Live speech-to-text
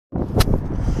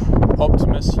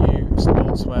Optimus U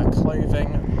sportswear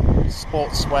clothing,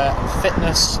 sportswear and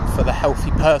fitness for the healthy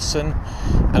person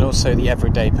and also the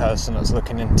everyday person that's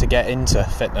looking to get into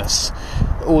fitness.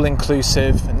 All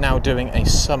inclusive, now doing a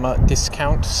summer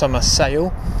discount, summer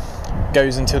sale.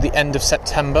 Goes until the end of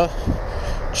September.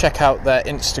 Check out their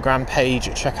Instagram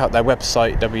page, check out their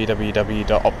website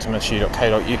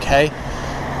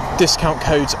www.optimusu.co.uk. Discount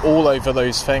codes all over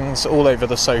those things, all over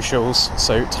the socials,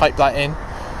 so type that in.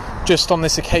 Just on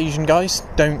this occasion, guys,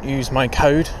 don't use my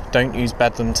code, don't use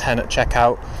Bedlam10 at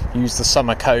checkout, use the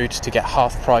summer code to get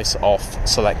half price off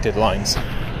selected lines.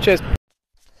 Cheers.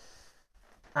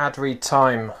 Ad read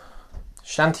time.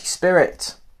 Shanty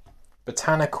Spirit,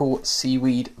 botanical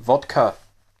seaweed vodka,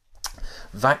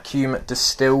 vacuum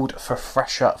distilled for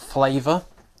fresher flavour.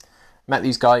 Met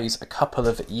these guys a couple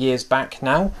of years back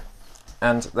now,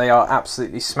 and they are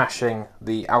absolutely smashing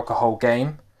the alcohol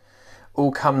game.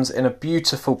 All comes in a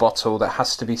beautiful bottle that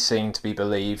has to be seen to be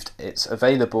believed. It's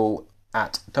available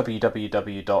at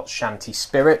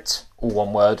www.shantyspirit, all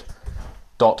one word,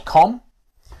 .com.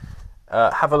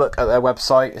 Have a look at their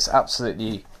website. It's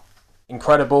absolutely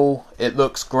incredible. It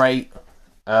looks great.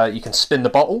 You can spin the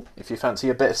bottle if you fancy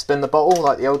a bit of spin the bottle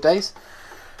like the old days.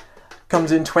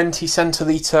 Comes in 20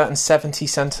 centilitre and 70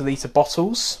 centilitre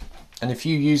bottles. And if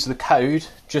you use the code,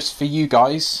 just for you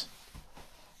guys,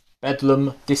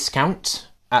 Bedlam discount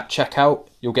at checkout,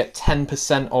 you'll get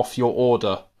 10% off your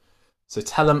order. So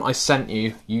tell them I sent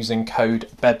you using code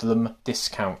Bedlam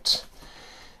discount.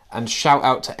 And shout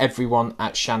out to everyone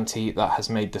at Shanty that has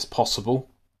made this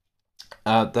possible.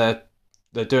 They're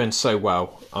doing so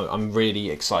well. I'm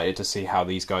really excited to see how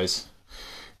these guys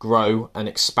grow and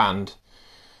expand.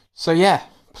 So yeah,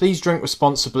 please drink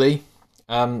responsibly.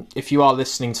 If you are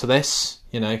listening to this,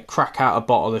 crack out a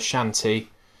bottle of Shanty.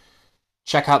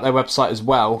 Check out their website as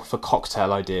well for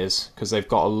cocktail ideas, because they've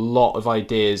got a lot of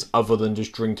ideas other than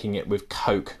just drinking it with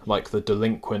Coke, like the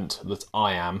delinquent that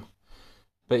I am.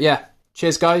 But yeah,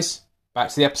 cheers guys. Back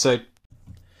to the episode.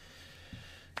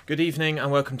 Good evening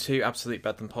and welcome to Absolute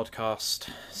Bedlam Podcast.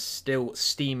 Still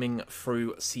steaming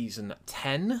through season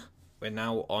 10. We're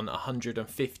now on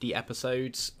 150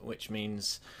 episodes, which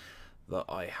means that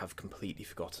I have completely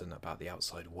forgotten about the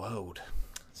outside world.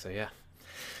 So yeah.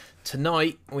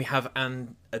 Tonight we have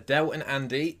Adele and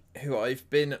Andy, who I've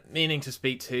been meaning to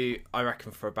speak to, I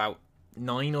reckon, for about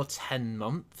 9 or 10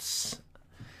 months.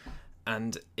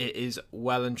 And it is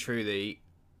well and truly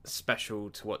special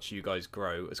to watch you guys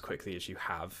grow as quickly as you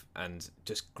have, and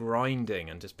just grinding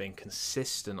and just being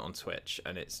consistent on Twitch.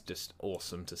 And it's just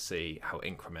awesome to see how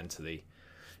incrementally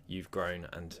you've grown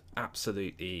and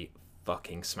absolutely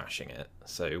fucking smashing it.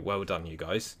 So well done, you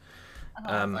guys.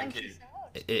 Thank you.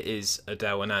 It is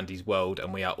Adele and Andy's world,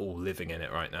 and we are all living in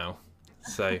it right now.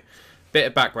 So, bit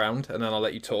of background, and then I'll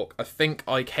let you talk. I think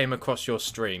I came across your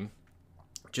stream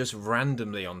just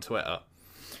randomly on Twitter,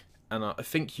 and I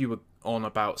think you were on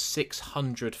about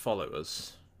 600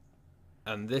 followers,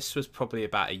 and this was probably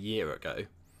about a year ago.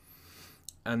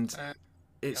 And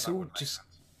it's all just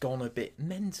gone a bit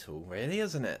mental, really,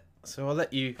 hasn't it? So I'll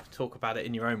let you talk about it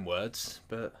in your own words,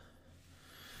 but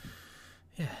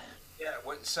yeah. Yeah,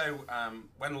 so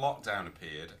when lockdown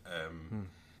appeared,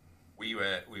 we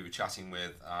were chatting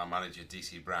with our manager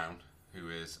DC Brown, who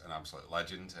is an absolute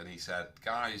legend, and he said,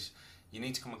 "Guys, you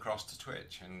need to come across to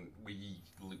Twitch." And we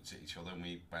looked at each other and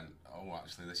we went, "Oh,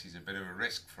 actually, this is a bit of a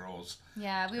risk for us."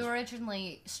 Yeah, we were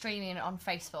originally streaming on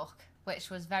Facebook, which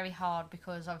was very hard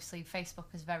because obviously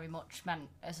Facebook is very much meant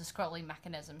as a scrolling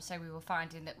mechanism. So we were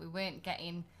finding that we weren't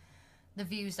getting the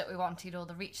views that we wanted or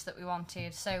the reach that we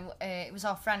wanted. So it was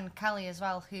our friend Kelly as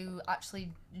well who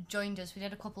actually joined us. We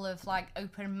did a couple of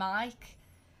open mic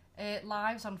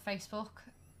lives on Facebook,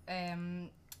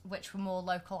 which were more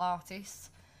local artists,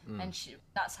 and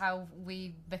that's how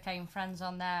we became friends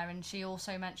on there. And she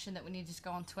also mentioned that we needed to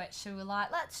go on Twitch, so we were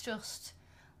like, let's just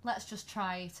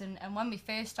try it. And when we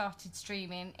first started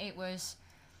streaming,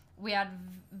 we had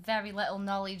very little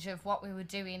knowledge of what we were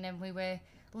doing, and we were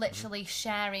literally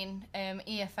sharing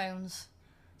earphones.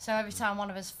 So every time one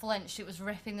of us flinched, it was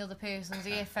ripping the other person's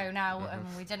earphone out, and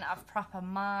we didn't have proper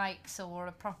mics or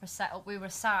a proper setup. We were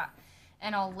sat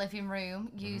in our living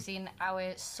room using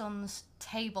our son's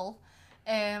table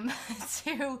to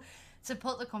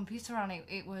put the computer on.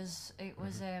 It was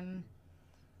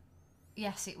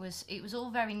all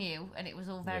very new, and it was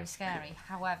all very scary.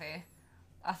 However,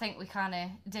 I think we kind of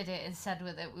did it and said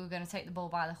that we were going to take the bull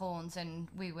by the horns, and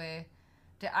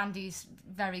Andy's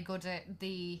very good at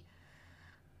the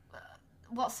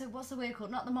what's the word called?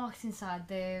 Not the marketing side,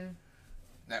 the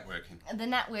Networking. The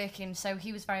networking. So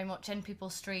he was very much in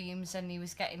people's streams, and he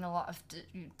was getting a lot of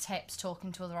tips,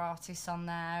 talking to other artists on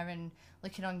there, and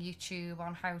looking on YouTube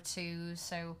on how to.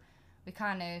 So we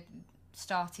kind of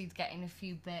started getting a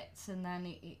few bits, and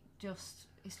then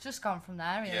it's just gone from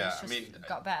there. Really. Yeah, It's just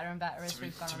got better and better as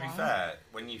we've gone along. To be fair,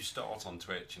 when you start on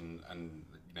Twitch and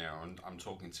you know, I'm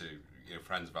talking to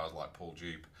friends of ours like Paul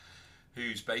Dupe,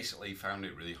 who's basically found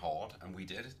it really hard, and we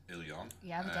did early on.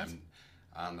 Yeah, we did.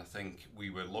 And I think we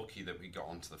were lucky that we got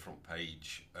onto the front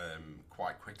page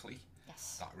quite quickly.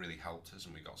 Yes. That really helped us,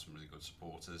 and we got some really good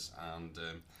supporters. And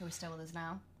who are still with us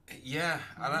now. Yeah,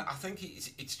 and I think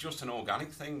it's just an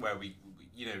organic thing where we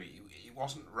it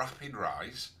wasn't rapid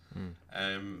rise.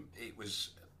 It was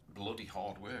bloody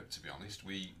hard work, to be honest.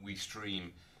 We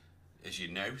stream, as you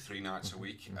know, 3 nights a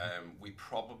week. We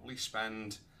probably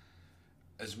spend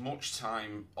as much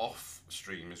time off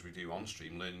stream as we do on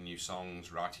stream, learning new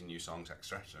songs, writing new songs,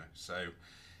 etc. So,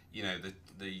 you know,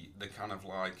 the kind of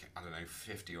like, I don't know,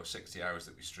 50 or 60 hours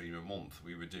that we stream a month,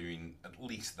 we were doing at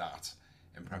least that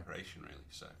in preparation, really.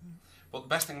 So, but the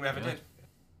best thing we ever did.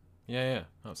 Yeah,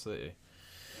 absolutely.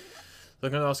 So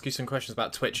I'm going to ask you some questions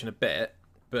about Twitch in a bit,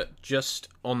 but just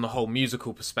on the whole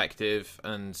musical perspective,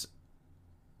 and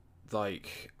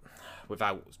like,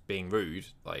 without being rude,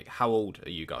 like, how old are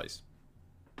you guys?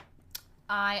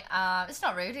 It's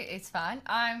not rude, it's fine.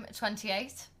 I'm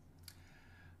 28.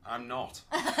 I'm not.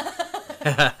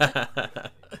 I'm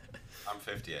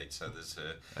 58, so there's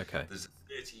a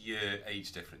 30-year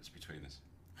age difference between us.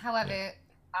 However,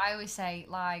 I always say,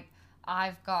 like,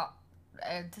 I've got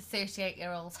the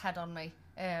 38-year-old's head on me.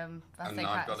 And I've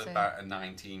got about a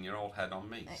 19-year-old head on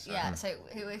me. So. Yeah, so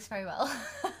it works very well.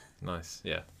 Nice,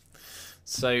 yeah.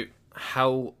 So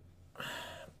how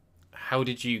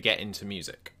did you get into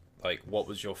music? Like, what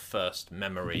was your first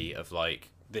memory of, like,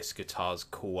 this guitar's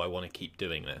cool, I want to keep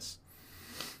doing this?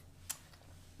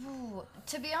 Ooh,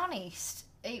 to be honest,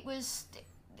 it was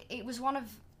one of...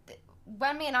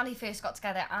 When me and Andy first got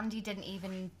together, Andy didn't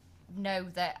even know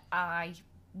that I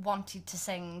wanted to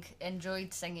sing,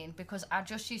 enjoyed singing, because I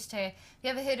just used to... Have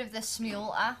you ever heard of the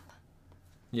Smule app?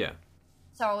 Yeah.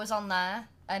 So I was on there,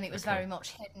 and it was very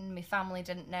much hidden. My family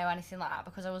didn't know anything like that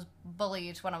because I was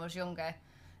bullied when I was younger.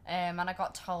 And I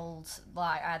got told,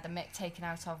 like, I had the mic taken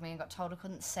out of me and got told I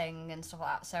couldn't sing and stuff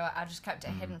like that. So I just kept it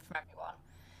hidden from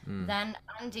everyone. Then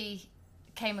Andy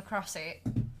came across it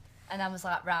and then was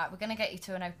like, right, we're going to get you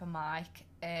to an open mic.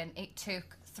 And it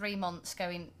took 3 months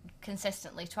going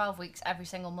consistently, 12 weeks every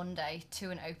single Monday to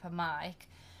an open mic,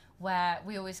 where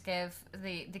we always give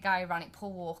the guy who ran it,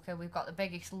 Paul Walker, we've got the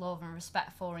biggest love and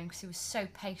respect for him because he was so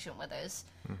patient with us.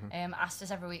 Asked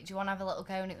us every week, do you want to have a little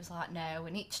go? And it was like, no.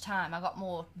 And each time I got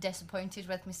more disappointed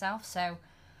with myself. So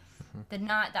the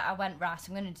night that I went, right,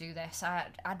 I'm going to do this, I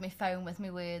had my phone with my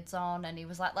words on, and he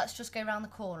was like, let's just go around the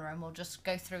corner and we'll just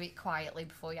go through it quietly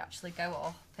before you actually go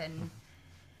up. And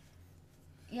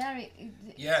yeah,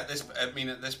 at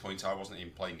this point I wasn't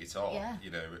even playing guitar. Yeah.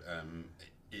 You know,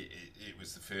 it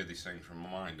was the furthest thing from my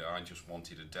mind. I just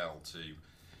wanted Adele to,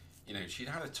 you know, she'd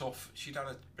had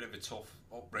a bit of a tough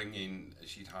upbringing.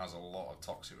 She has a lot of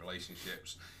toxic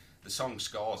relationships. The song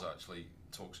Scars actually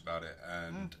talks about it,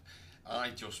 and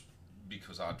I just,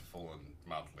 because I'd fallen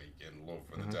madly in love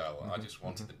with Adele, I just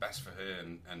wanted the best for her,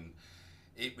 and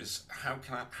it was how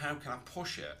can I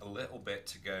push her a little bit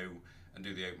to go and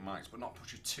do the open mics, but not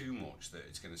push her too much that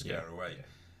it's going to scare her away. Yeah.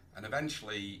 And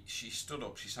eventually she stood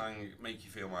up, she sang Make You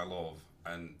Feel My Love,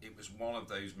 and it was one of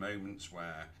those moments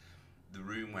where the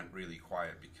room went really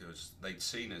quiet because they'd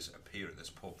seen us appear at this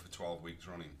pub for 12 weeks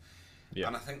running. Yeah.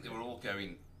 And I think they were all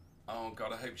going, oh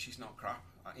God, I hope she's not crap.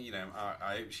 You know,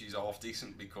 I hope she's half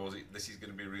decent because this is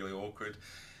going to be really awkward.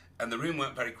 And the room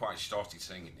went very quiet. She started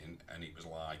singing, and it was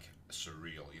like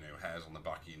surreal, you know, hairs on the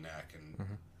back of your neck. And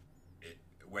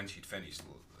when she'd finished,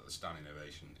 the standing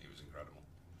ovation, it was incredible.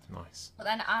 Nice. But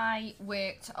then I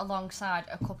worked alongside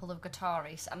a couple of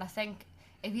guitarists, and I think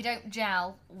if you don't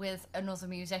gel with another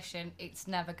musician, it's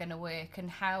never going to work.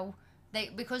 And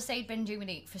because they'd been doing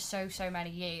it for so many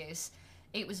years,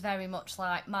 it was very much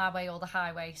like my way or the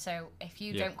highway. So if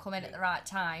you don't come in at the right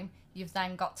time, you've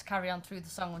then got to carry on through the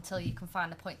song until you can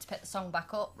find a point to pick the song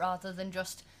back up, rather than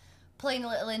just playing a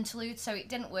little interlude. So it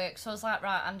didn't work. So I was like,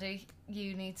 right, Andy,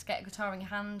 you need to get a guitar in your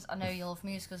hand. I know you love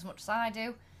music as much as I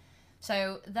do.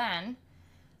 So then,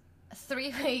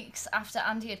 3 weeks after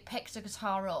Andy had picked a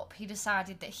guitar up, he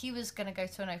decided that he was going to go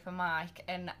to an open mic,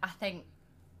 and I think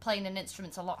playing an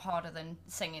instrument's a lot harder than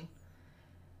singing.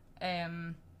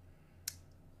 And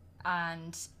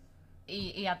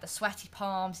he had the sweaty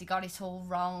palms, he got it all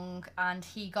wrong, and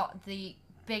he got the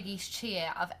biggest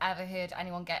cheer I've ever heard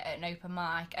anyone get at an open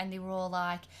mic, and they were all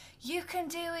like, "You can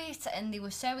do it," and they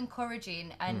were so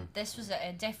encouraging. And this was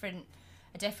a different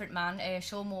man,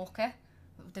 Sean Walker.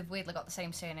 They've weirdly got the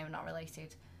same surname, not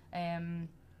related.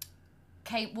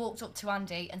 Walked up to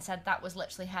Andy and said that was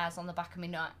literally hairs on the back of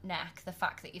my neck. The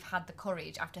fact that you've had the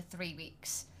courage after 3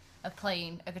 weeks of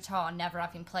playing a guitar, never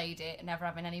having played it, never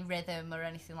having any rhythm or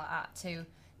anything like that, to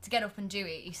get up and do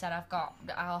it. He said,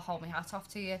 I'll hold my hat off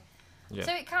to you. Yeah.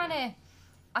 So it kind of,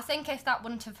 I think if that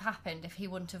wouldn't have happened, if he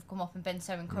wouldn't have come up and been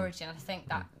so encouraging, I think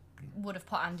that would have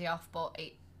put Andy off. But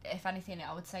if anything,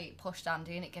 I would say it pushed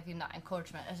Andy and it gave him that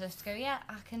encouragement as just to go, yeah,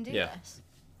 I can do this.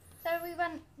 So we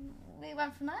went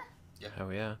from there. Yeah. Oh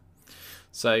yeah.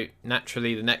 So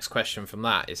naturally, the next question from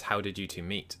that is, how did you two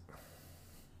meet?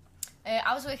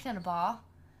 I was working in a bar,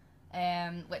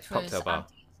 which Cocktail was bar.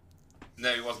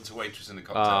 No, he wasn't a waitress in a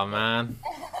cocktail Oh bar. man,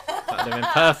 that would have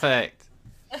been perfect.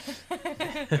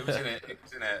 It was in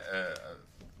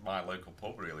my local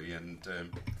pub really, and the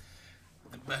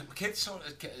kids sort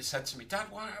of said to me, "Dad,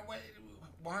 why?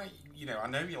 You know, I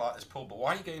know you like this pub, but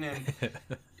why are you going in?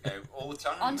 All the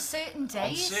time on certain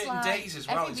days. On certain days as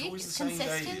well. It's always the same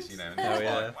days, And Oh, it's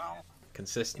yeah. like, well,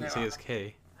 Consistency is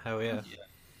key. Hell yeah. yeah.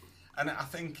 And I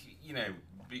think,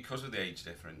 because of the age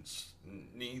difference,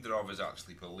 neither of us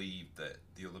actually believed that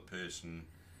the other person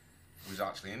was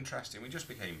actually interesting. We just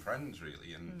became friends,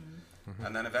 really, and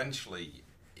then eventually,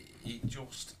 it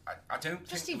just I don't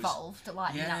Just think evolved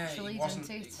naturally, didn't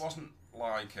it? It wasn't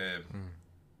like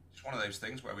it's one of those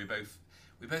things where we both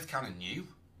kind of knew,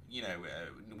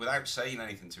 without saying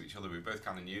anything to each other, we both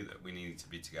kind of knew that we needed to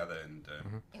be together, and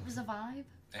It was a vibe.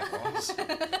 it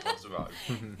was a vibe.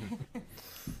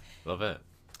 Love it.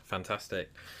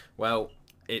 Fantastic. Well,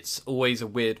 it's always a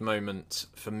weird moment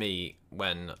for me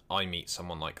when I meet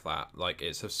someone like that. Like,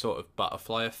 it's a sort of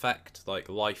butterfly effect. Like,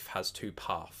 life has two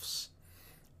paths.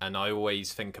 And I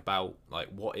always think about, like,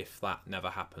 what if that never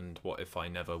happened? What if I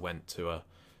never went to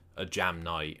a jam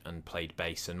night and played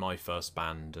bass in my first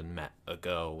band and met a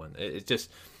girl? And it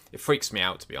freaks me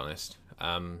out, to be honest.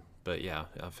 But yeah,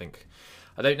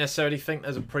 I don't necessarily think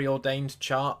there's a preordained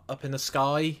chart up in the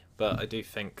sky, but I do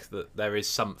think that there is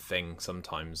something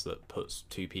sometimes that puts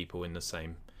two people in the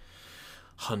same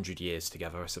 100 years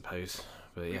together, I suppose.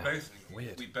 But yeah,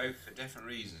 We both, for different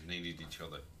reasons, needed each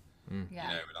other.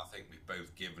 Yeah. And I think we've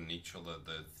both given each other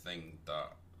the thing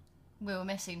that... We were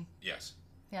missing. Yes.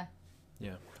 Yeah.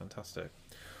 Yeah, fantastic.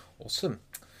 Awesome.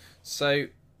 So,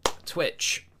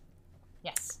 Twitch.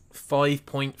 Yes.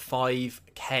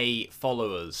 5.5k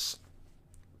followers.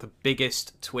 The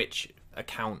biggest Twitch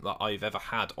account that I've ever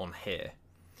had on here.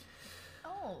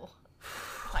 Oh,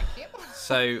 thank you.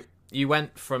 So, you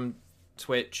went from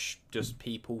Twitch, just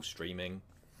people streaming.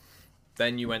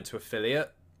 Then you went to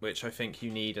affiliate, which I think you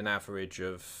need an average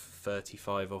of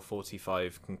 35 or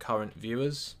 45 concurrent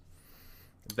viewers.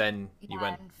 Then you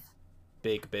went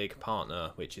big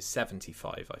partner, which is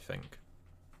 75, I think.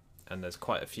 And there's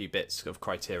quite a few bits of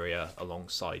criteria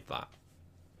alongside that.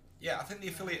 Yeah, I think the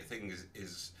affiliate thing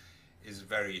is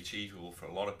very achievable for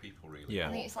a lot of people, really. Yeah.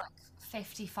 I think it's like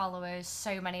 50 followers,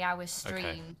 so many hours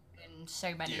streamed, and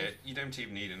so many. Yeah, you don't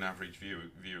even need an average view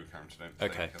count, I don't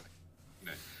think. Okay.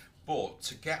 But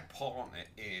to get partner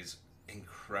is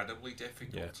incredibly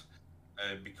difficult,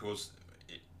 because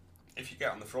if you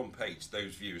get on the front page,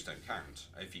 those views don't count.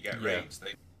 If you get raids, they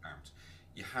don't count.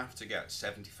 You have to get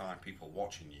 75 people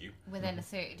watching you within a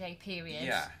 30-day period.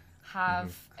 Yeah.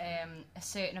 Have a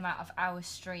certain amount of hours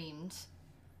streamed,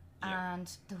 and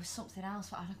there was something else,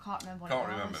 but I can't remember what it was.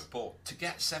 Can't remember, but to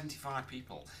get 75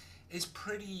 people is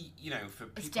pretty, for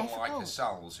It's people like difficult.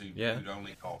 ourselves who'd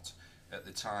only got, at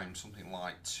the time, something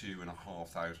like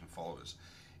 2,500 followers,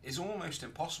 is almost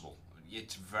impossible.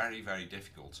 It's very, very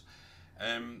difficult.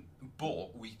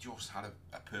 But we just had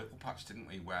a purple patch, didn't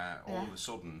we, where all of a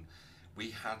sudden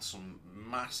we had some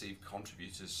massive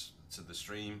contributors to the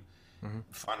stream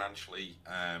financially,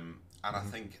 and I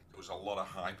think there was a lot of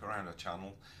hype around our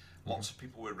channel. Lots of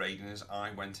people were raiding us.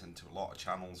 I went into a lot of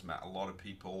channels, met a lot of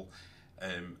people.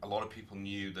 A lot of people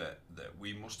knew that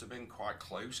we must have been quite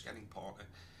close getting partner.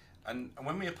 And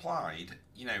when we applied,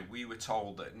 we were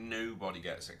told that nobody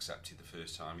gets accepted the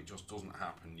first time. It just doesn't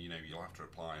happen. You'll have to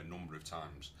apply a number of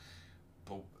times.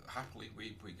 But happily,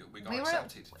 we got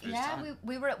accepted first time.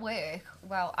 we were at work.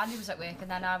 Well, Andy was at work, and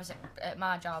then I was at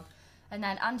my job. And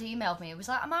then Andy emailed me. He was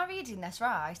like, "Am I reading this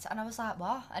right?" And I was like,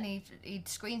 "What?" And he'd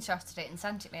screenshotted it and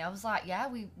sent it me. I was like, "Yeah,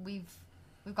 we've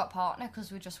got partner," because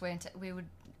we were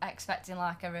expecting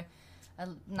like a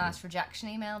nice rejection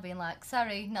email being like,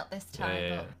 "Sorry, not this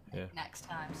time, but next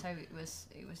time." So it was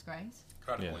great.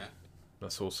 Incredible,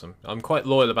 That's awesome. I'm quite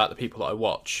loyal about the people that I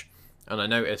watch, and I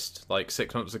noticed like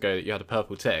 6 months ago that you had a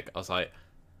purple tick. I was like,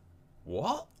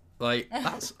 what? Like,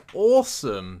 that's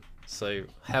awesome. So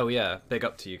hell yeah, big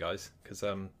up to you guys, because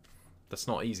that's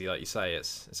not easy, like you say.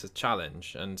 It's a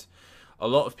challenge, and a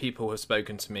lot of people have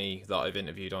spoken to me that I've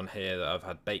interviewed on here that I've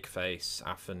had Bakeface,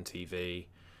 Affin TV,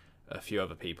 a few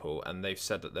other people, and they've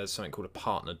said that there's something called a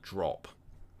partner drop,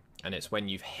 and it's when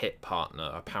you've hit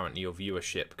partner, apparently your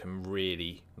viewership can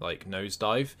really like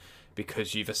nosedive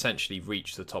because you've essentially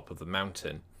reached the top of the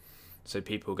mountain. So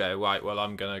people go, right, well,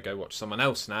 I'm going to go watch someone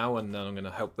else now, and then I'm going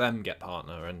to help them get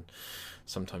partner, and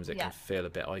sometimes it can feel a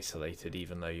bit isolated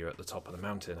even though you're at the top of the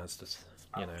mountain, as just,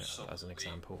 you know, as an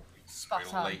example. Spot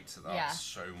I on. relate to that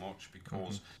so much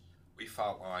because we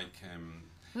felt like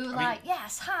we were like,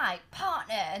 yes, hi,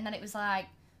 partner, and then it was like,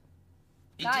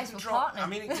 guys, we're partnering. I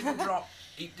mean, it didn't drop.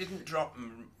 It didn't drop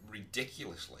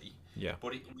ridiculously. Yeah.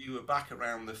 But we were back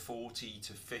around the 40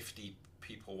 to 50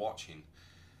 people watching,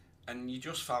 and you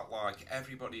just felt like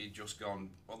everybody had just gone,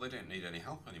 well, they don't need any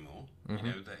help anymore. You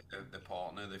know, the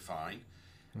partner, they're fine.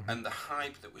 And the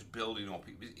hype that was building up,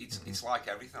 it's like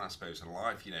everything, I suppose, in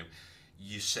life. You know,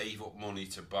 you save up money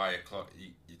to buy a car,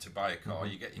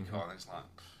 you get your car, and it's like,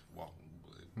 what?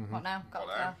 What now? Got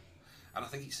What to now? go. And I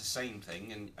think it's the same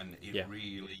thing, and it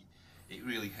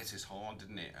really hit us hard,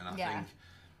 didn't it? And I think,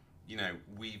 you know,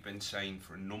 we've been saying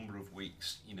for a number of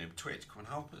weeks, you know, Twitch, come and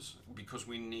help us, because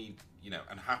we need, you know,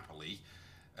 and happily.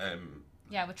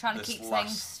 We're trying to keep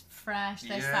things fresh,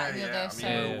 this, that, and the other. I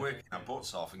mean, we were working our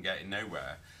butts off and getting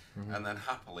nowhere, and then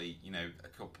happily, you know,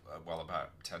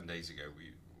 about 10 days ago,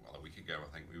 a week ago,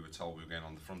 I think we were told we were going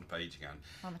on the front page again,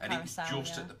 and it was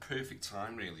just at the perfect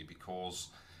time, really, because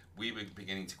we were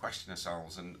beginning to question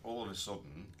ourselves, and all of a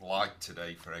sudden, like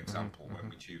today, for example, when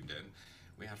we tuned in,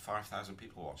 we had 5,000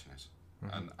 people watching us,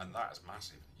 and that is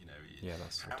massive. You know,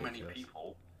 that's how ridiculous. many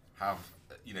people have,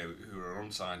 you know, who are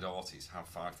unsigned artists have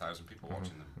 5,000 people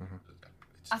watching them?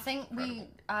 I think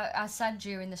I said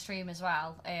during the stream as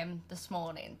well this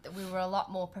morning that we were a lot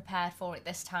more prepared for it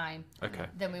this time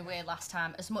than we were last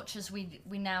time. As much as we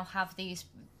now have the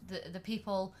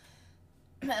people,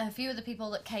 a few of the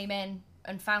people that came in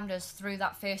and found us through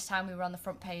that first time we were on the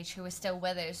front page, who are still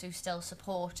with us, who still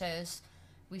support us,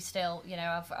 we still, you know,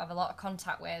 have a lot of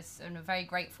contact with and are very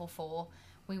grateful for.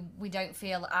 We don't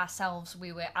feel ourselves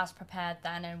we were as prepared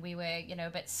then, and we were, you know,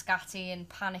 a bit scatty and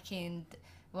panicking.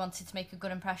 We wanted to make a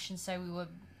good impression, so we were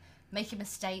making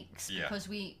mistakes because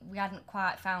we hadn't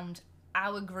quite found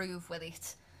our groove with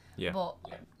it. Yeah. But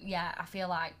I feel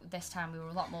like this time we were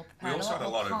a lot more prepared. We also had a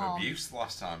lot of abuse the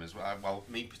last time as well. Well,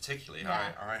 me particularly,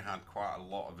 I had quite a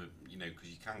lot of it, you know, because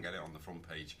you can get it on the front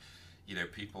page. You know,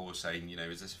 people were saying, you know,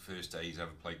 is this the first day he's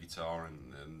ever played guitar?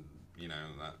 And you know,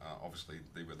 that, obviously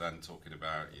they were then talking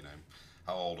about, you know,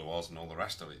 how old I was and all the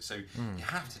rest of it. So you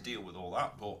have to deal with all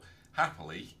that. But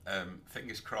happily,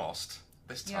 fingers crossed,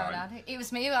 this time. It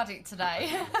was me who had it today.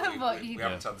 But we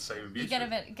haven't had the same abuse. You get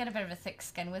a bit of a thick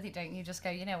skin with it, don't you? Just go,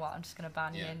 you know what, I'm just going to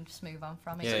ban you and just move on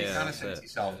from it. So you kind of think to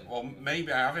yourself, well,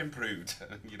 maybe I have improved,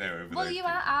 you know, over well, you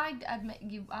are, I'd admit,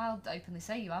 I'll openly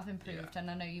say you have improved,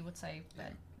 and I know you would say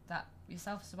that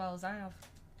yourself as well as I have.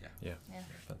 Yeah.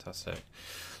 Fantastic.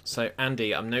 So,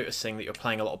 Andy, I'm noticing that you're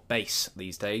playing a lot of bass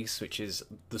these days, which is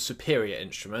the superior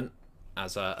instrument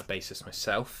as a bassist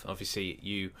myself. Obviously,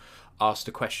 you asked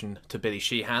a question to Billy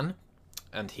Sheehan,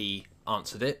 and he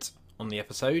answered it on the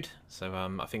episode. So,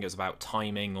 I think it was about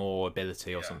timing or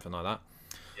ability or something like that.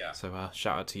 Yeah. So,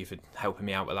 shout out to you for helping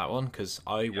me out with that one, because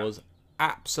I was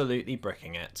absolutely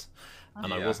bricking it.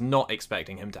 And I was not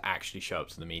expecting him to actually show up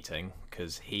to the meeting,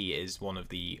 because he is one of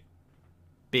the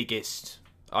biggest,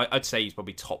 I'd say he's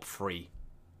probably top 3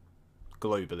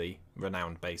 globally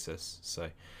renowned bassists. So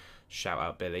shout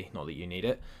out Billy, not that you need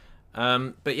it.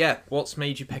 But yeah, what's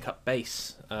made you pick up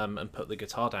bass and put the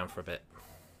guitar down for a bit?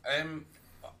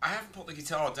 I haven't put the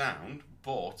guitar down,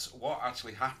 but what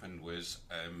actually happened was,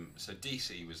 so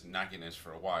DC was nagging us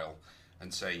for a while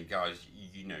and saying, guys,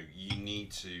 you know, you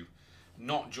need to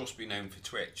not just be known for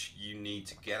Twitch. You need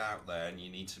to get out there and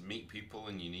you need to meet people,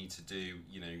 and you need to do,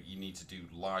 you know, you need to do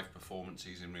live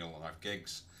performances in real life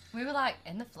gigs. We were like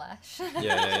in the flesh.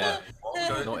 Yeah.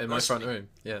 Not in my front room.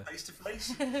 Yeah. Face to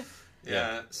face.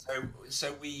 Yeah.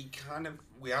 So we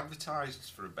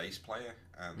advertised for a bass player,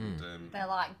 and they're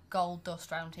like gold dust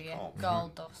round here.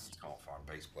 Gold dust. You can't find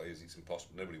bass players. It's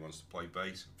impossible. Nobody wants to play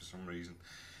bass for some reason.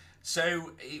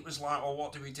 So it was like, well,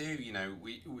 what do we do? You know,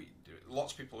 we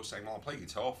lots of people were saying, well, I'll play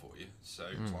guitar for you. So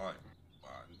it's like,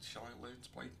 well, shall I learn to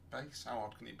play bass? How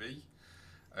hard can it be?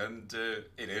 And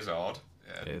it is hard.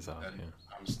 It is hard. And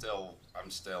I'm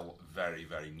still very,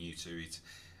 very new to it.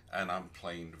 and I'm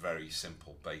playing very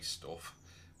simple bass stuff,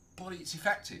 but it's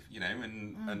effective, you know.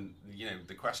 And you know,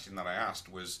 the question that I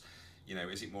asked was, you know,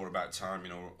 is it more about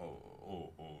timing or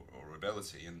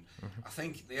ability? And I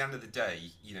think at the end of the day,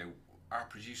 you know, our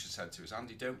producer said to us,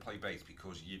 Andy, don't play bass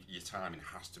because your timing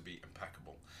has to be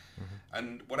impeccable.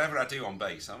 And whatever I do on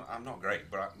bass, I'm not great,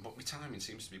 but my timing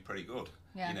seems to be pretty good.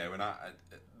 Yeah. You know, and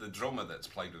the drummer that's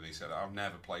played with me said, I've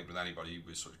never played with anybody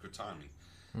with such good timing.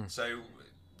 So,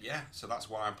 yeah, so that's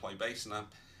why I play bass, and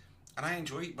I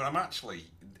enjoy it. But I'm actually,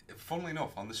 funnily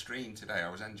enough, on the stream today, I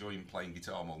was enjoying playing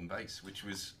guitar more than bass, which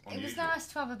was unusual. It was nice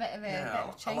to have a bit of a, bit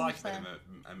of change I like a bit there.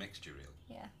 of a mixture, really.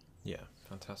 Yeah. Yeah,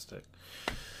 fantastic.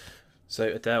 So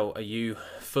Adele, are you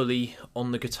fully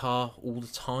on the guitar all the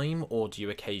time, or do you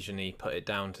occasionally put it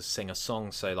down to sing a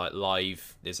song? So like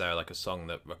live, is there like a song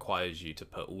that requires you to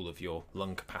put all of your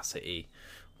lung capacity,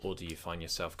 or do you find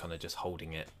yourself kind of just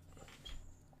holding it?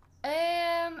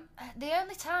 The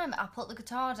only time I put the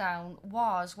guitar down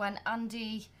was when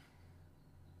Andy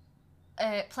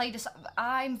played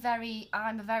I'm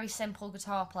a very simple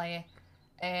guitar player.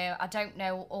 I don't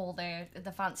know all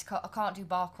the fancy I can't do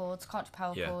bar chords, can't do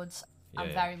power chords.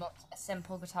 I'm very much a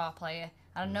simple guitar player,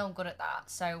 and I know I'm good at that.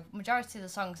 So majority of the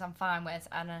songs I'm fine with,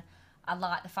 and I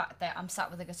like the fact that I'm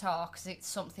sat with a guitar because it's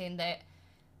something that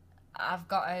I've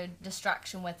got a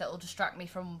distraction with that will distract me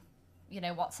from, you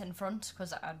know, what's in front,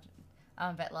 because I'm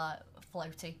a bit like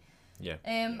floaty. Yeah.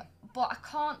 But I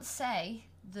can't say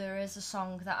there is a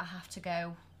song that I have to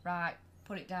go right,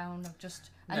 put it down.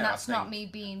 And No, that's I not think- me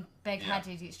being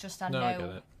big-headed. It's just I No, I get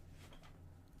know it.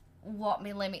 what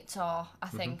my limits are. I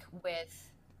think with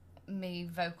me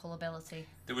vocal ability.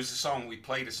 There was a song, we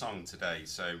played a song today,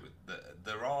 so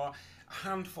there are a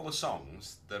handful of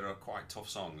songs that are quite tough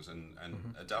songs, and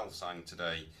Adele sang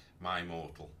today My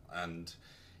Immortal, and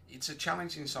it's a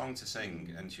challenging song to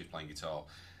sing, and she was playing guitar,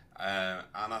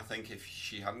 and I think if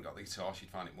she hadn't got the guitar, she'd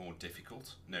find it more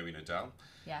difficult, knowing Adele.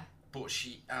 Yeah. But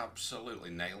she absolutely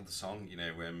nailed the song, you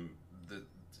know.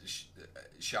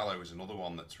 Shallow is another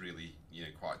one that's really, you know,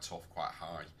 quite tough, quite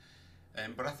high.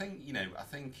 But I think, you know,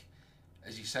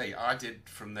 as you say, I did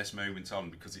from this moment on,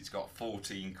 because it's got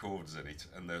 14 chords in it,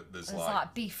 and there's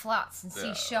like B flats and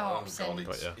C sharps oh God,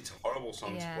 and it's a horrible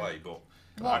song Yeah. to play, but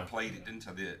What- I played it, didn't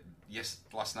I?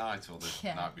 Last night or the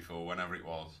Yeah. night before, whenever it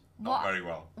was. Not very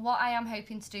well. What I am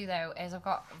hoping to do though is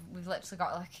we've literally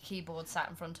got like a keyboard sat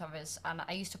in front of us, and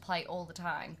I used to play all the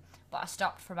time, but I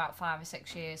stopped for about 5 or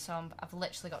 6 years, so I've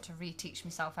literally got to reteach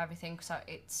myself everything,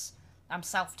 because I'm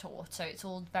self-taught, so it's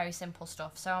all very simple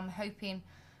stuff. So I'm hoping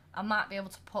I might be able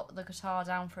to put the guitar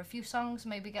down for a few songs,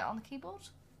 maybe get on the keyboard,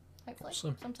 hopefully,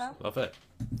 Awesome. sometime. Love it.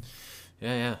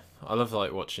 Yeah. I love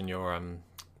like watching your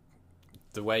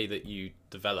the way that you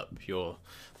develop your,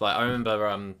 like, I remember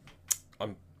I'm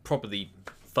probably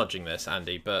fudging this,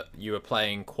 Andy, but you were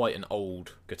playing quite an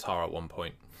old guitar at one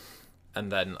point,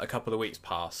 and then a couple of weeks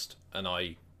passed, and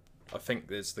I think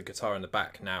there's the guitar in the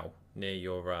back now near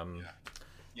your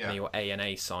near your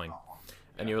A&A sign,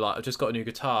 and you were like, I just got a new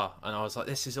guitar, and I was like,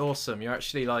 this is awesome. You're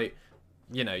actually like,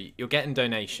 you know, you're getting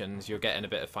donations, you're getting a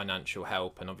bit of financial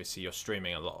help, and obviously you're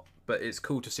streaming a lot, but it's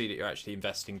cool to see that you're actually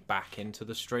investing back into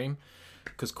the stream,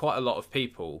 because quite a lot of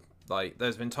people, like,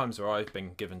 there's been times where I've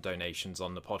been given donations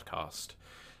on the podcast,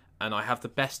 and I have the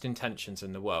best intentions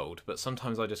in the world, but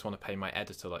sometimes I just want to pay my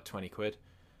editor like 20 quid,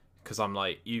 because I'm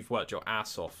like, you've worked your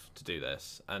ass off to do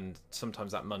this, and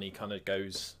sometimes that money kind of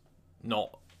goes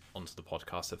not onto the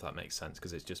podcast, if that makes sense,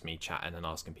 because it's just me chatting and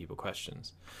asking people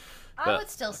questions. I But would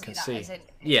still I see can that see- as it.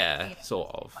 Yeah, you know, sort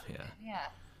of, yeah. Yeah.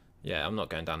 Yeah, I'm not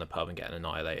going down the pub and getting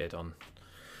annihilated on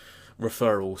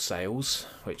referral sales,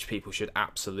 which people should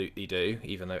absolutely do,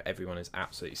 even though everyone is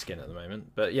absolutely skin at the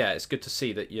moment. But yeah, it's good to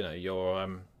see that, you know,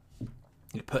 you're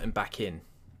putting back in.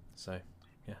 So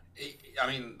yeah. I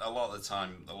mean, a lot of the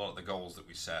time, a lot of the goals that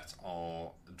we set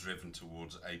are driven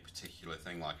towards a particular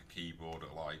thing, like a keyboard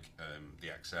or like the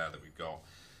XR that we've got.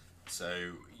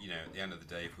 So, you know, at the end of the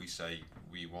day, if we say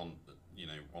we want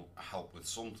help with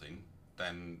something,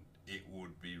 then it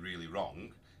would be really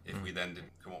wrong if we then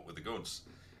didn't come up with the goods.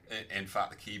 In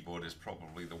fact, the keyboard is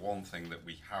probably the one thing that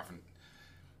we haven't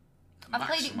I've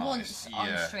played it maximised. once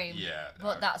on stream,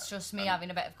 but that's just me having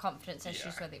a bit of confidence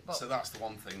issues with it. But So that's the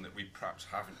one thing that we perhaps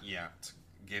haven't yet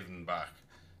given back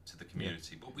to the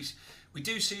community. But we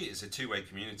do see it as a two-way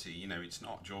community. You know, it's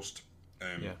not just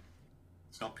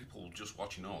it's not people just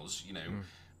watching us. You know,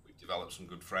 we've developed some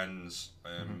good friends,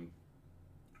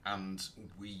 and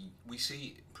we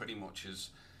see it pretty much as,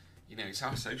 you know, it's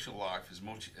our social life as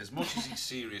much as it's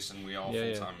serious and we are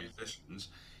full-time musicians.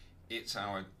 It's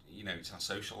our, you know, it's our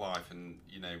social life, and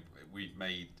you know, we've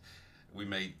made we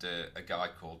made a guy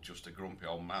called Just a Grumpy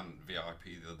Old Man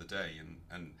VIP the other day,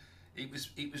 and it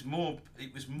was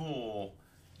more.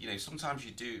 You know, sometimes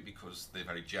you do it because they're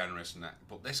very generous, and that,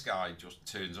 but this guy just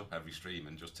turns up every stream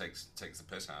and just takes the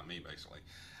piss out of me, basically.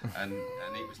 And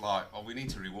it was like, oh, we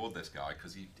need to reward this guy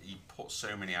because he put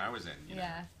so many hours in. You know?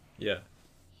 Yeah,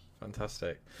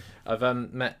 fantastic. I've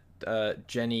met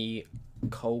Jenny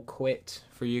Colquitt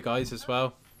for you guys as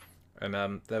well,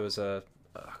 and there was I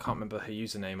can't remember her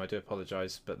username. I do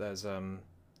apologise, but there's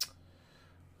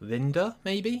Linda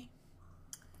maybe.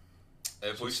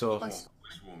 Voice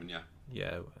woman, yeah.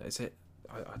 Yeah, is it?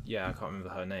 Yeah, I can't remember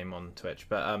her name on Twitch,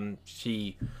 but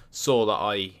she saw that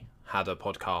I had a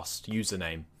podcast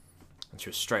username, and she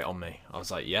was straight on me. I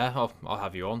was like, yeah, I'll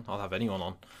have you on. I'll have anyone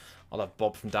on. I'll have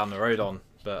Bob from down the road on,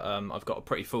 but I've got a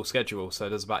pretty full schedule, so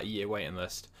there's about a year waiting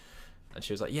list. And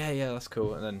she was like, yeah, that's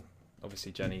cool. And then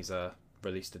obviously Jenny's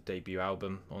released a debut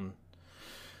album on,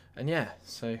 and yeah,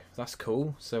 so that's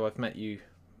cool. So I've met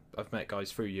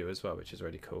guys through you as well, which is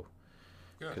really cool.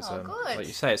 Because, good. like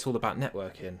you say, it's all about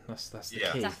networking. That's the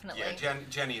key. Definitely. Yeah,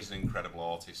 Jenny is an incredible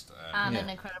artist. And an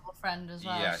incredible friend as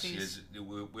well. Yeah, she is.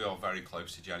 We are very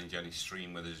close to Jenny. Jenny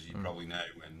streamed with us, as you probably know.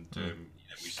 And you know,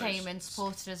 she came and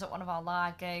supported us at one of our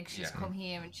live gigs. She's come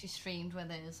here and she streamed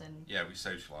with us. And yeah, we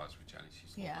socialised with Jenny.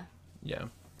 She's Yeah.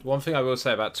 One thing I will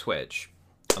say about Twitch,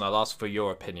 and I'll ask for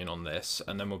your opinion on this,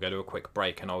 and then we'll go to a quick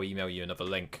break, and I'll email you another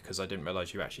link, because I didn't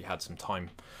realise you actually had some time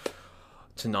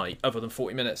tonight other than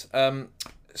 40 minutes.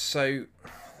 So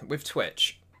with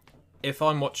Twitch, if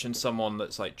I'm watching someone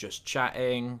that's like just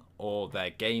chatting, or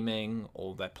they're gaming,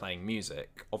 or they're playing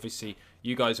music, obviously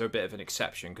you guys are a bit of an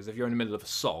exception, because if you're in the middle of a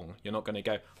song, you're not going to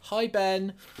go, hi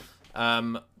Ben,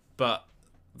 but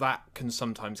that can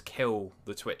sometimes kill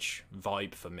the Twitch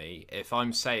vibe for me. If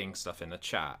I'm saying stuff in the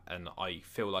chat and I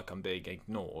feel like I'm being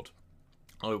ignored,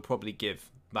 I will probably give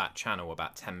that channel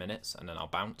about 10 minutes and then I'll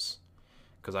bounce,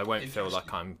 because I won't feel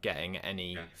like I'm getting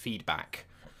any feedback.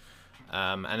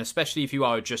 And especially if you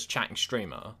are just chatting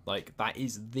streamer, like that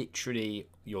is literally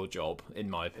your job, in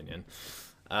my opinion.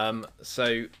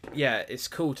 So yeah, it's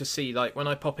cool to see, like when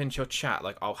I pop into your chat,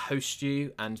 like I'll host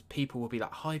you and people will be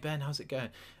like, hi Ben, how's it going?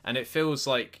 And it feels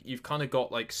like you've kind of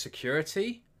got like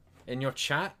security in your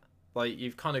chat. Like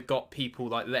you've kind of got people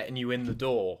like letting you in the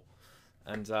door.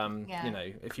 And, you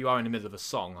know, if you are in the middle of a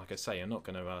song, like I say, you're not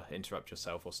going to interrupt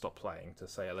yourself or stop playing to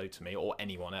say hello to me or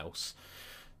anyone else.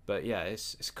 But yeah,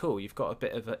 it's cool. You've got a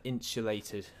bit of an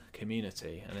insulated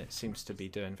community, and it seems to be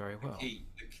doing very well.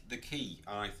 The key,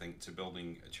 I think, to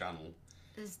building a channel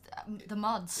is the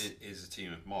mods. Is a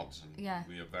team of mods, and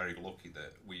we are very lucky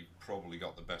that we've probably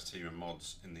got the best team of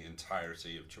mods in the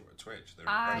entirety of Twitch.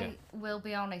 I will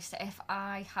be honest, if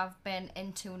I have been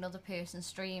into another person's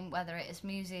stream, whether it is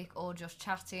music or just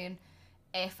chatting,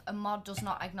 if a mod does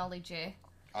not acknowledge you,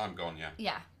 I'm gone.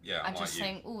 Yeah. I just like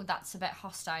think, oh, that's a bit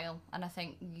hostile, and I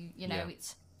think you know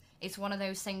it's one of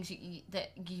those things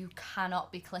that you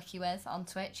cannot be cliquey with on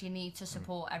Twitch. You need to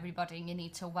support everybody, and you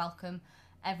need to welcome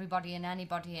everybody and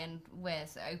anybody in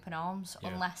with open arms,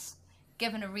 unless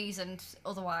given a reason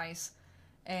otherwise.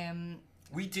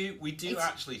 We do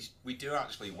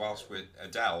actually. Whilst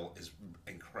Adele is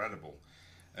incredible,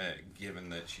 given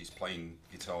that she's playing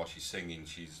guitar, she's singing,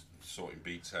 she's sorting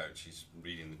beats out, she's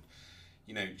reading.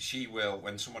 You know, she will,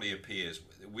 when somebody appears,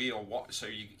 so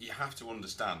you have to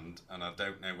understand, and I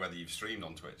don't know whether you've streamed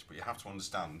on Twitch, but you have to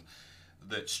understand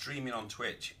that streaming on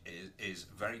Twitch is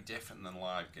very different than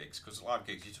live gigs, because live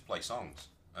gigs you just play songs,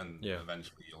 and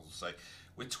eventually you'll say,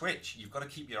 with Twitch, you've got to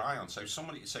keep your eye on. So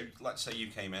let's say you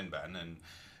came in, Ben, and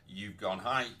you've gone,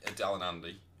 hi, Adele and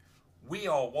Andy, we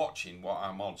are watching what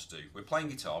our mods do. We're playing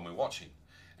guitar and we're watching.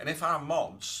 And if our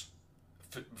mods,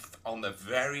 on the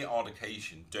very odd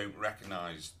occasion, don't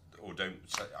recognise or don't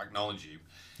acknowledge you,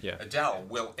 Adele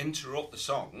will interrupt the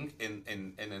song in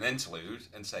an interlude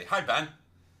and say, hi Ben,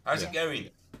 how's it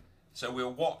going? So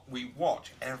we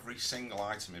watch every single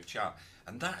item of chat,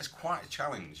 and that is quite a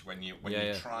challenge when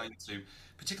you're trying to,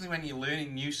 particularly when you're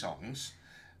learning new songs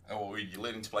or you're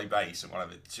learning to play bass and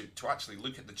whatever, to actually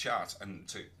look at the chat and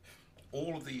to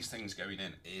all of these things going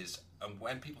in is. And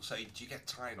when people say, do you get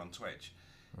tired on Twitch?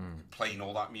 Playing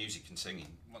all that music and singing.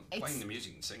 Well, playing the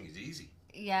music and singing is easy.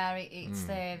 Yeah, it's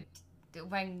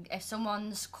if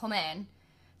someone's come in,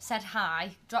 said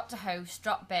hi, dropped a host,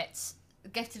 dropped bits,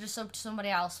 gifted a sub to somebody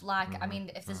else. Like, I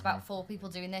mean, if there's about 4 people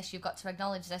doing this, you've got to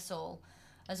acknowledge this all,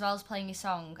 as well as playing your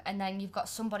song. And then you've got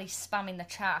somebody spamming the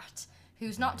chat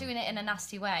who's not doing it in a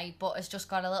nasty way, but has just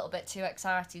got a little bit too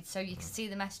excited. So you can see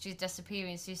the messages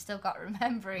disappearing, so you've still got to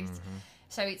remember it.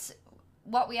 So it's.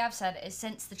 What we have said is,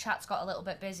 since the chat's got a little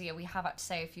bit busier, we have had to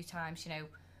say a few times, you know,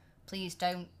 please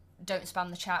don't don't spam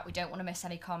the chat. We don't want to miss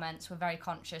any comments. We're very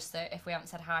conscious that if we haven't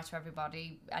said hi to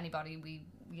anybody,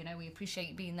 we appreciate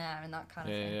you being there and that kind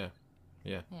of thing.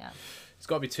 Yeah. Yeah. It's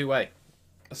got to be two-way.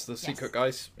 That's the secret,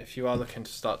 guys. If you are looking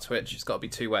to start Twitch, it's got to be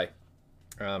two-way.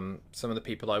 Some of the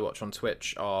people I watch on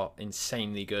Twitch are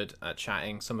insanely good at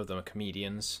chatting. Some of them are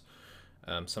comedians.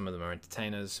 Some of them are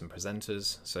entertainers and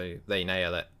presenters, so they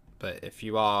nail it. But if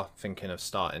you are thinking of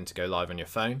starting to go live on your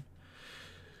phone,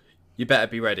 you better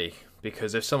be ready,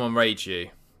 because if someone raids you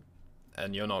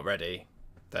and you're not ready,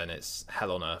 then it's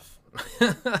hell on earth.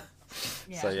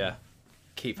 So yeah,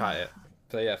 keep at it.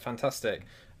 So yeah, fantastic.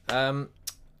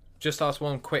 Just ask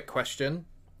one quick question.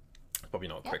 Probably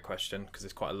not a quick question, because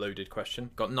it's quite a loaded question.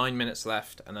 Got 9 minutes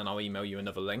left, and then I'll email you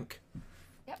another link.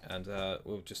 Yep. And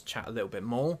we'll just chat a little bit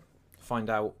more, find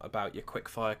out about your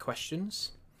quickfire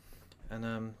questions.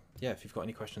 And yeah, if you've got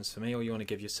any questions for me, or you want to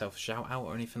give yourself a shout out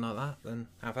or anything like that, then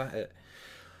have at it.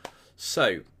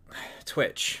 So,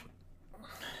 Twitch.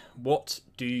 What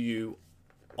do you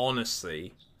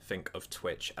honestly think of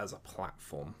Twitch as a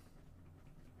platform?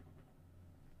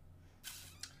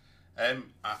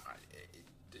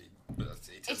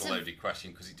 It's a loaded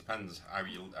question, because it depends how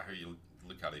you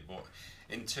look at it. But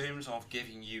in terms of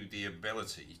giving you the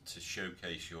ability to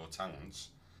showcase your talents,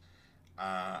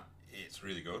 it's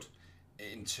really good.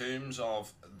 In terms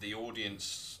of the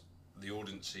audiences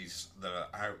that are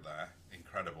out there,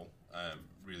 incredible,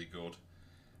 really good.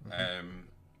 I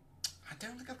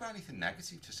don't think I've got anything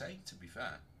negative to say, to be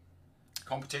fair.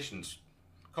 Competition's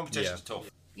tough.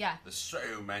 Yeah. There's so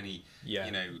many,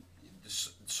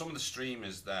 some of the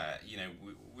streamers there,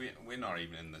 we're not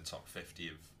even in the top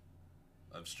 50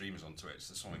 of streamers on Twitch.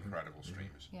 There's some incredible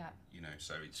streamers. Yeah.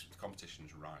 So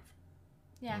competition's rife.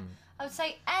 Yeah. I would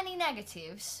say any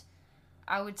negatives,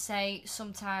 I would say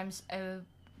sometimes a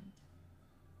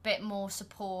bit more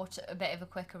support, a bit of a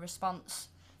quicker response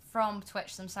from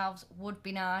Twitch themselves would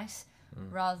be nice,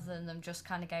 rather than them just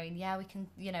kind of going, yeah, we can,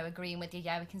 agreeing with you,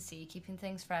 yeah, we can see you keeping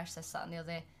things fresh, this, that and the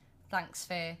other, thanks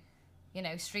for,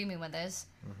 streaming with us.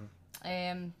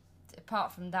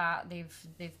 Apart from that,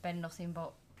 they've been nothing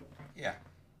but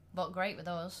great with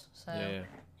us. So Yeah,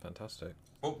 fantastic.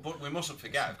 But we mustn't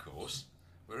forget, of course,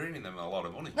 we're earning them a lot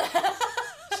of money.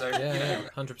 So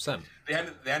 100%.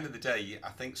 The end of the day, I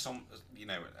think and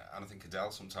I think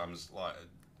Adele sometimes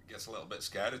gets a little bit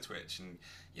scared of Twitch, and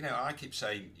I keep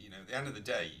saying, at the end of the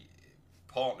day,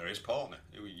 partner is partner.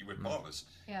 We're partners.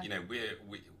 Yeah.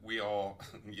 We are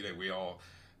we are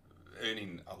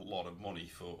earning a lot of money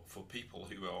for people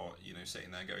who are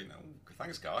sitting there going, oh,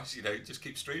 thanks guys, just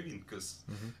keep streaming, because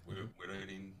we're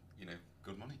earning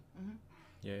good money.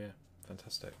 Yeah,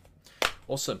 fantastic.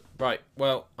 Awesome. Right,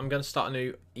 well, I'm going to start a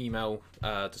new email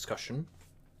discussion.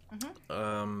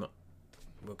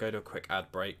 We'll go to a quick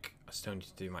ad break. I still need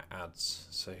to do my ads,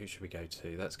 so who should we go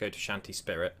to? Let's go to Shanty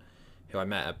Spirit, who I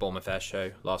met at Bournemouth Air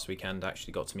Show last weekend. I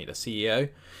actually got to meet the CEO,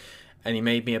 and he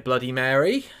made me a Bloody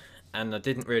Mary, and I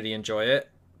didn't really enjoy it,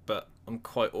 but I'm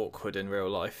quite awkward in real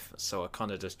life, so I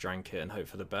kind of just drank it and hope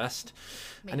for the best.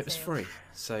 Me and it was too. free,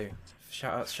 so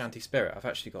shout out to Shanty Spirit. I've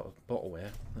actually got a bottle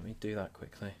here. Let me do that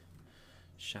quickly.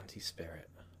 Shanty Spirit.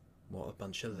 What a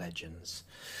bunch of legends.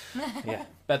 Yeah,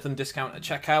 Bedlam discount at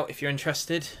checkout if you're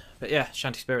interested. But yeah,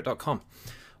 shantyspirit.com.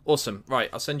 Awesome. Right,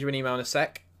 I'll send you an email in a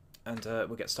sec, and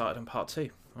we'll get started on part 2.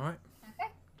 All right? Okay.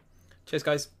 Cheers,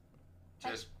 guys.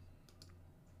 Cheers.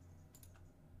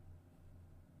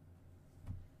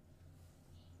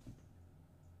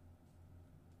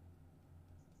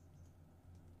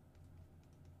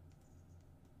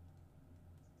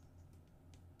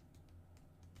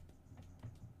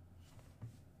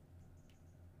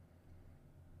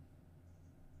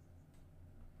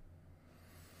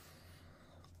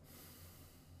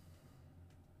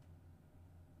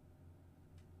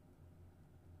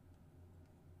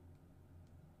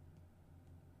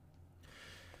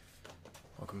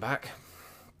 Welcome back.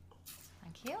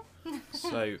 Thank you.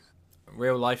 So,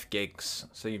 real life gigs.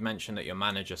 So you mentioned that your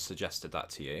manager suggested that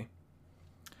to you.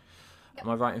 Yep. Am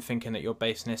I right in thinking that you're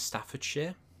based near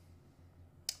Staffordshire?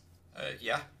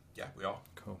 Yeah, we are.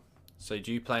 Cool. So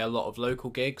do you play a lot of local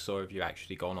gigs, or have you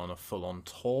actually gone on a full-on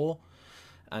tour?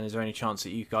 And is there any chance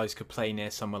that you guys could play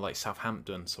near somewhere like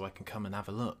Southampton, so I can come and have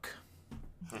a look?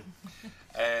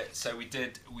 So we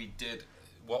did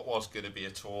what was going to be a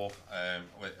tour, a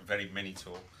very mini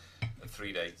tour,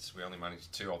 3 dates. We only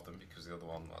managed 2 of them because the other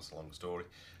one, that's a long story.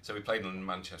 So we played in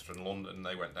Manchester and London.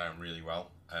 They went down really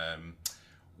well.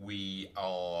 We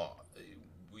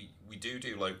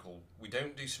do local. We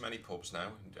don't do so many pubs now.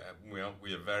 We are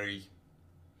very.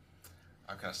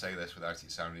 How can I say this without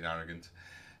it sounding arrogant?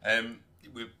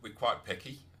 We're quite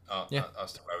picky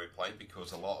as to where we play,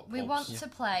 because a lot of pubs... We want to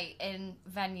play in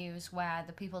venues where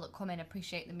the people that come in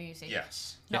appreciate the music.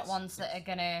 Yes. Not ones that are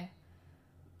going to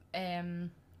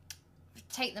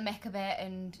take the mick a bit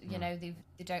and, you know, they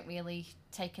don't really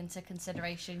take into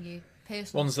consideration your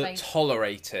personal Ones space. that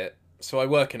tolerate it. So I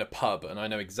work in a pub, and I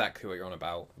know exactly what you're on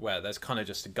about, where there's kind of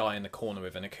just a guy in the corner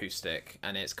with an acoustic,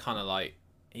 and it's kind of like,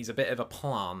 he's a bit of a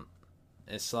plant.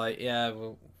 It's like, yeah,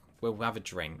 we'll have a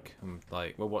drink, and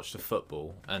like, we'll watch the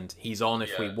football, and he's on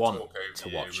if we want to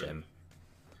watch him.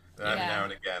 Every now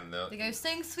and again, they go,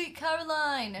 sing Sweet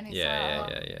Caroline, and it's yeah.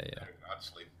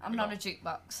 Actually, I'm not a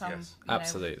jukebox. Yes.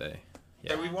 Absolutely.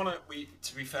 Yeah. So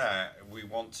to be fair, we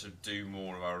want to do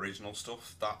more of our original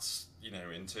stuff. That's, you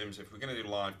know, in terms of, if we're going to do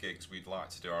live gigs, we'd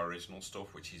like to do our original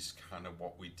stuff, which is kind of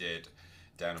what we did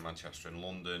down in Manchester and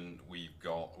London. We're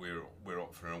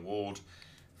up for an award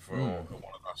for one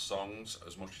of our songs,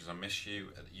 As Much As I Miss You,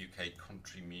 at the UK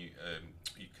Country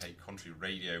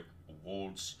Radio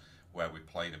Awards, where we're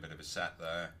playing a bit of a set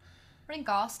there. We're in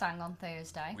Garstang on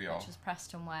Thursday, We which are. is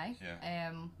Preston Way.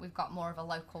 Yeah. We've got more of a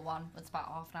local one. It's about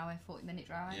half an hour, 40-minute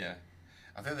drive. Yeah.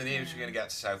 I think the nearest we're going to get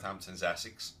to Southampton's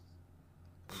Essex.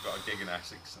 We've got a gig in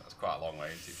Essex. That's quite a long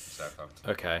way into Southampton.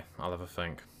 Okay, I'll have a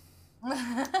think.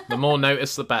 The more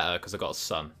notice, the better, because I've got a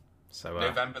son. So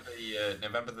November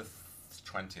the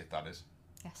 20th, that is.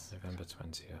 Yes. November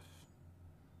 20th.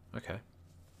 Okay.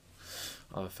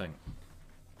 I'll have a think.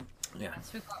 Yeah.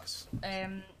 So we've got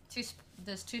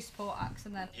there's two support acts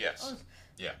and then Yes. us.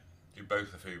 Yeah. Do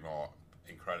both of whom are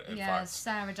incredible. In Yeah, fact,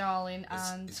 Sarah Darling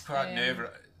and it's quite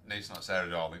nerve-wracking. No, it's not Sarah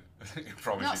Darling.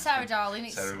 not Sarah Darling,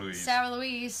 it's Sarah Louise. Sarah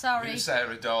Louise, sorry. It was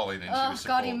Sarah Darling, and she Oh was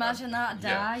God, support imagine then. that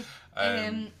die.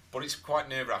 But it's quite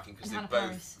nerve-wracking because they're Hannah both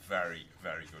Paris. very,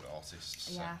 very good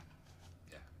artists. So, Yeah.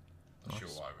 Not sure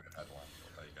why we're headline,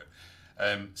 but there you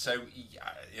go. So,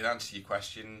 in answer to your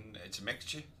question, it's a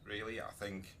mixture, really. I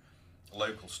think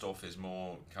local stuff is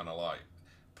more kind of like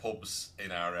pubs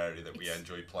in our area that we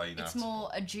enjoy playing at. It's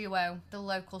more a duo. The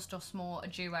local stuff's more a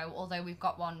duo, although we've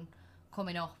got one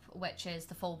coming up, which is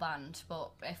the full band.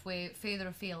 But if we're further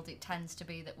afield, it tends to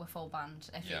be that we're full band.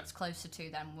 If it's closer to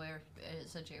them,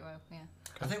 it's a duo. Yeah.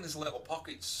 I think there's little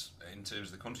pockets in terms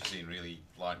of the country scene, really,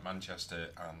 like Manchester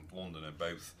and London are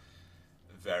both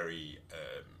very,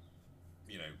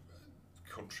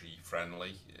 country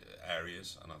friendly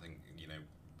areas, and I think,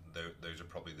 those are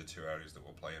probably the two areas that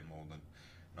we'll play in more than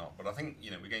not. But I think,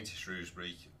 we're going to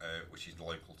Shrewsbury, which is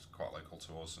quite local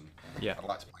to us, and I'd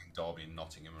like to play in Derby and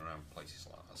Nottingham, around places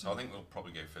like that. So I think we'll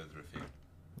probably go further afield.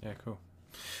 Yeah, cool.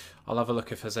 I'll have a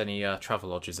look if there's any travel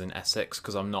lodges in Essex,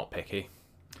 because I'm not picky,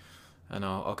 and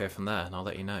I'll go from there, and I'll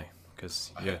let you know,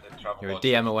 because you're a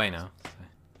DM away now. So.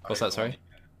 What's that? Sorry.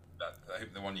 I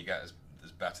hope the one you get is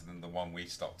better than the one we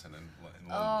stopped in London.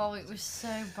 Oh, it was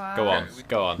so bad.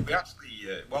 Go on.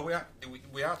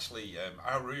 We actually,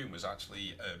 our room was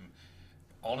actually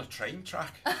on a train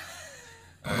track.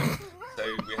 So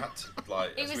we had to,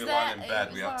 like, as we were lying in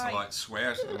bed, we had to, like,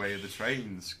 swear to the way of the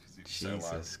trains because it was so loud.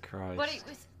 Jesus Christ. But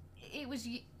it was.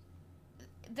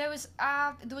 There was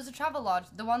a travel lodge,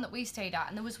 the one that we stayed at,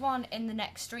 and there was one in the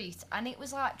next street, and it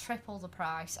was like triple the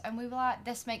price. And we were like,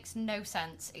 "This makes no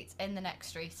sense. It's in the next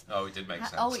street." Oh, it did make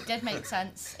sense. Oh, it did make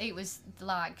sense. It was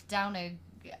like down a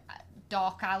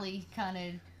dark alley kind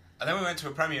of. And then we went to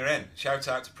a Premier Inn. Shout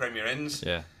out to Premier Inns.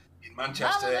 Yeah. In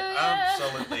Manchester,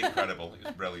 absolutely incredible. It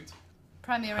was brilliant.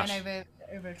 Premier Inn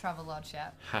over a travel lodge,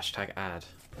 yeah. #ad.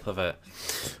 Love it.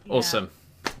 Awesome.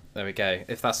 There we go.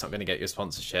 If that's not going to get you a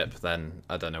sponsorship, then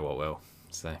I don't know what will.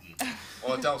 So.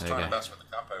 Well, Adele's trying her best with the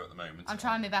capo at the moment. I'm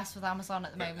trying my best with Amazon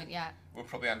at the moment, yeah. We'll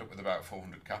probably end up with about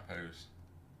 400 capos.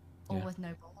 All with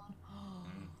no ball on.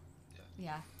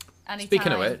 Yeah.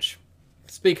 Anytime.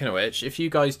 Speaking of which, if you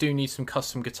guys do need some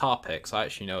custom guitar picks, I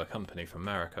actually know a company from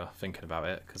America, thinking about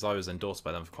it, because I was endorsed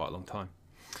by them for quite a long time.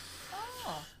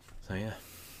 Oh. So yeah,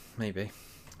 maybe.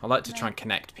 I like to try and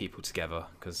connect people together,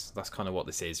 because that's kind of what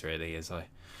this is, really, is I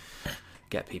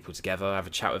get people together, have a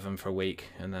chat with them for a week,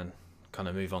 and then kind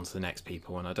of move on to the next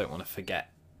people, and I don't want to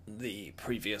forget the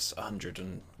previous 100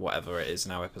 and whatever it is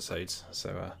now episodes,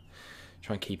 so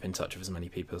try and keep in touch with as many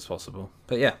people as possible.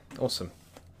 But yeah, awesome.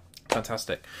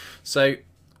 Fantastic. So,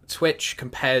 Twitch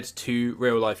compared to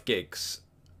real life gigs,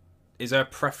 is there a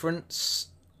preference,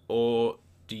 or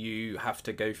do you have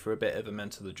to go through a bit of a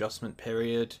mental adjustment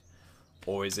period,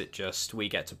 or is it just we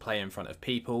get to play in front of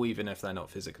people, even if they're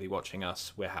not physically watching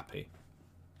us, we're happy?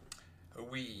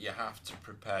 You have to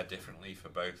prepare differently for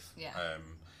both. Yeah.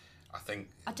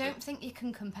 I don't think you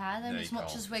can compare them as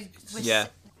much as we're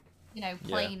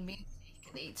playing music.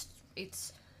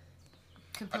 It's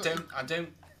completely.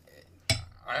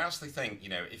 I actually think, you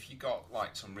know, if you got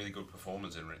like some really good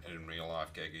performers in real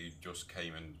life gig who just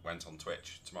came and went on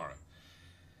Twitch tomorrow,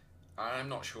 I'm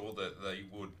not sure that they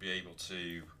would be able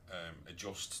to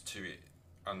adjust to it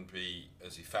and be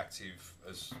as effective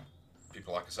as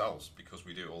people like ourselves, because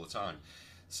we do it all the time.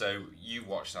 So you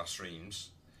watched our streams.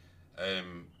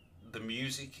 The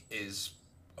music is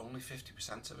only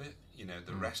 50% of it. You know,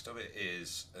 the rest of it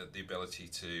is the ability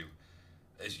to,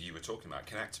 as you were talking about,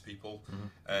 connect to people.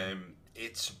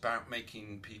 It's about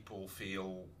making people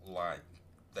feel like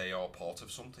they are part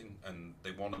of something and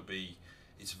they want to be.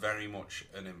 It's very much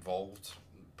an involved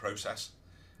process.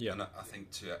 Yeah. And I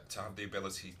think to have the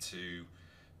ability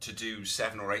to do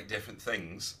 7 or 8 different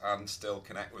things and still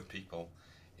connect with people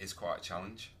is quite a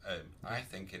challenge. I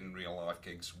think in real life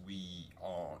gigs we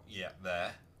are yet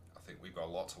there. I think we've got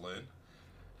a lot to learn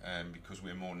because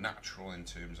we're more natural in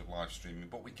terms of live streaming,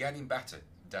 but we're getting better.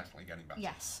 Definitely getting better.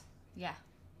 Yes. Yeah.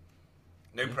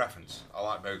 No preference. I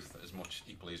like both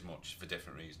equally as much for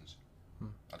different reasons.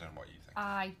 I don't know what you think.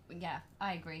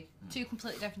 I agree. 2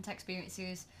 completely different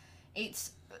experiences.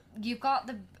 You've got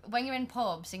when you're in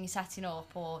pubs and you're setting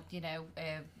up, or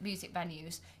music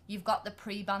venues, you've got the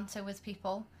pre-banter with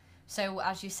people. So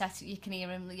as you set it, you can hear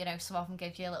them. Some of them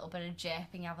give you a little bit of jip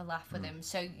and you have a laugh with them.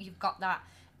 So you've got that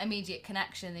immediate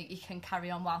connection that you can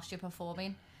carry on whilst you're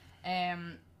performing.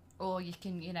 Or you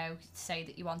can, say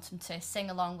that you want them to sing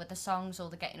along with the songs, or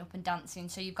they're getting up and dancing.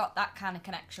 So you've got that kind of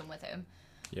connection with them.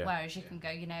 Yeah. Whereas you can go,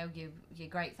 you're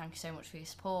great, thank you so much for your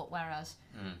support. Whereas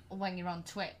when you're on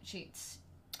Twitch, it's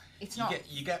not.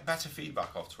 You get better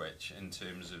feedback off Twitch in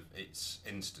terms of it's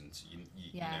instant.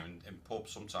 You know, in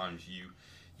pubs sometimes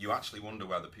you actually wonder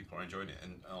whether people are enjoying it,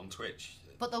 and on Twitch.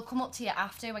 But they'll come up to you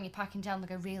after when you're packing down. They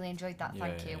go, really enjoyed that,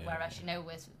 thank you. Whereas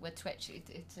with Twitch,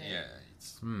 it's the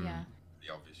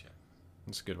obvious. Yeah.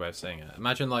 That's a good way of saying it.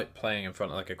 Imagine like playing in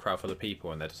front of like a crowd full of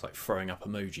people and they're just like throwing up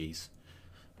emojis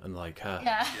and like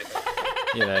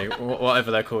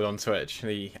whatever they're called on Twitch,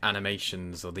 the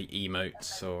animations or the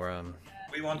emotes or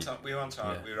we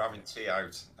were having tea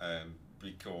out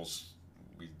because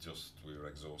we were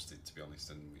exhausted, to be honest,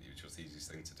 and it was just the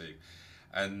easiest thing to do.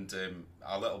 And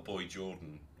our little boy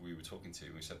Jordan, we were talking to,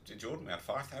 and we said, Jordan, we had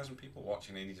 5,000 people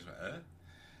watching, and he just went,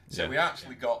 So we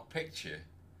actually got a picture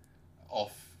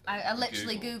off. I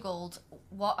literally Googled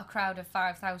what a crowd of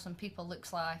 5,000 people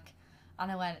looks like,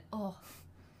 and I went, oh,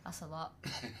 that's a lot.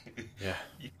 Yeah.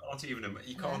 You can't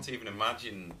even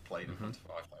imagine playing in front of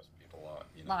 5,000 people.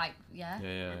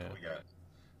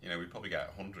 We'd probably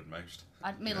get 100 most.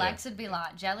 My legs would be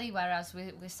like jelly, whereas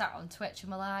we sat on Twitch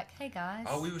and we're like, hey guys.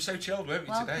 Oh, we were so chilled, weren't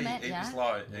we, today? Was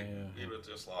like, we were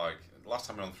just like, last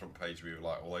time we were on the front page, we were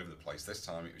like all over the place. This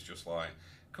time it was just like,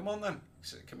 come on then,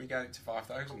 can we get it to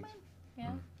 5,000?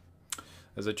 Yeah.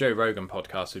 There's a Joe Rogan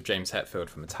podcast with James Hetfield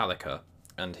from Metallica,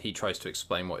 and he tries to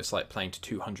explain what it's like playing to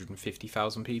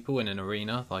 250,000 people in an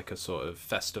arena, like a sort of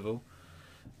festival.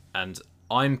 And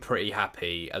I'm pretty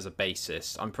happy as a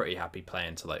bassist. I'm pretty happy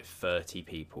playing to like 30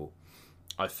 people.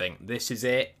 I think this is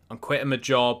it. I'm quitting my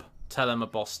job. Telling my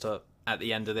boss to at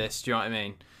the end of this. Do you know what I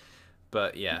mean?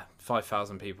 But yeah,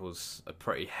 5,000 people's a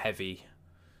pretty heavy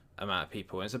amount of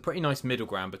people. And it's a pretty nice middle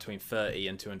ground between 30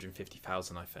 and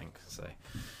 250,000, I think. So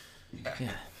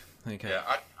yeah. Okay. Yeah,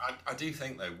 I do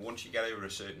think though, once you get over a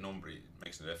certain number, it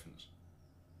makes a difference.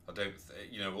 I don't,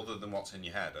 other than what's in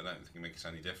your head, I don't think it makes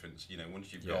any difference.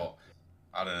 Once you've got,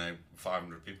 I don't know,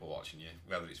 500 people watching you,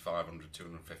 whether it's 500,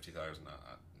 250,000, I'm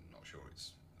not sure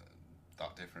it's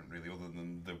that different really, other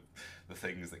than the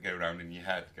things that go around in your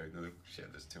head going, oh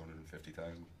shit, there's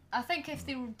 250,000. I think if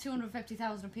there were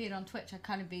 250,000 appeared on Twitch, I'd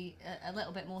kind of be a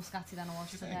little bit more scatty than I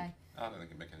was today. I don't think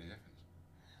it'd make any difference.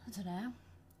 I don't know.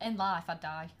 In life, I'd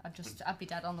die. I'd be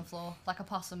dead on the floor like a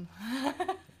possum.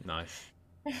 Nice.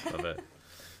 Love it.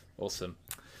 Awesome.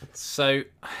 So,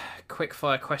 quick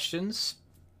fire questions.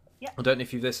 Yep. I don't know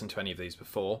if you've listened to any of these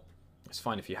before. It's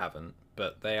fine if you haven't,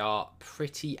 but they are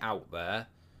pretty out there.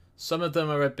 Some of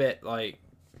them are a bit like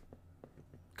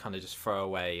kind of just throw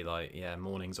away, like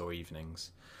mornings or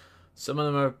evenings. Some of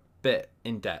them are a bit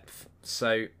in depth.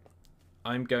 So,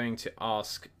 I'm going to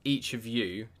ask each of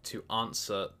you to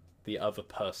answer the other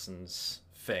person's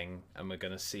thing, and we're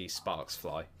going to see sparks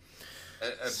fly. A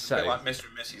bit like Mr.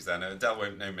 and Mrs. then. Adele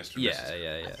won't know Mr. and Mrs. I do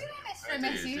know Mr. and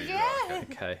Mrs. Yeah.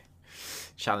 Okay.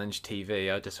 Challenge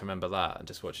TV. I just remember that. I'm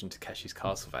just watching Takeshi's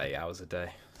Castle for 8 hours a day.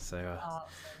 So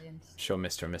I'm sure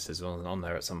Mr. and Mrs. was on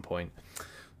there at some point.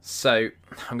 So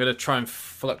I'm going to try and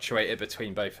fluctuate it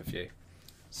between both of you.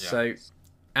 Yeah. So,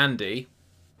 Andy,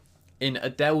 in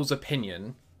Adele's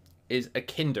opinion, is a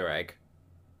Kinder Egg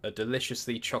a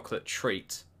deliciously chocolate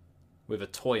treat with a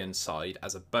toy inside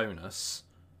as a bonus,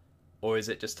 or is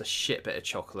it just a shit bit of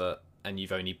chocolate and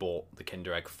you've only bought the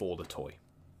Kinder Egg for the toy?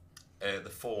 The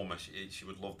former, she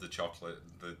would love the chocolate.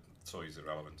 The toy's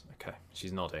irrelevant. Okay,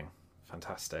 she's nodding.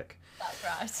 Fantastic.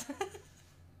 That's right.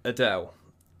 Adele,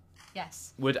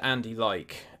 Yes. would Andy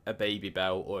like a Baby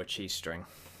Bell or a cheese string?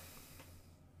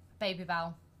 Baby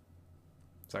Bell.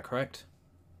 Is that correct?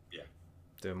 Yeah.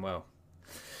 Doing well.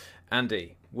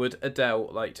 Andy, would Adele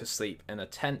like to sleep in a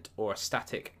tent or a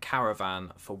static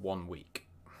caravan for 1 week?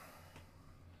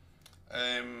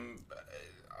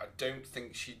 I don't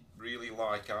think she'd really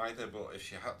like either, but if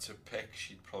she had to pick,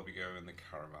 she'd probably go in the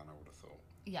caravan, I would have thought.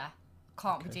 Yeah.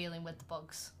 Can't be Okay. dealing with the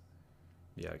bugs.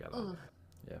 Yeah, I get that. Ooh.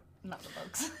 Yeah. Not the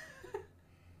bugs.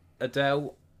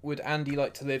 Adele, would Andy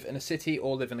like to live in a city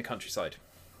or live in the countryside?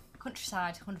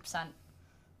 Countryside, 100%.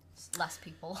 It's less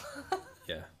people.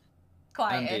 Yeah.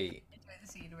 Quieter. Andy, Enjoy the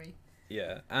scenery.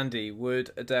 yeah. Andy,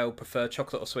 would Adele prefer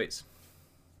chocolate or sweets?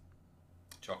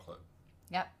 Chocolate.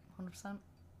 Yep, 100%.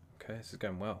 Okay, this is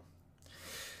going well.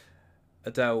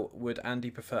 Adele, would Andy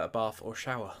prefer a bath or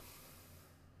shower?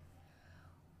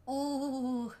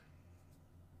 Ooh.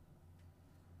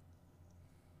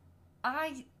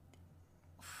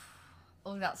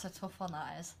 Oh, that's a tough one,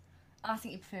 that is. I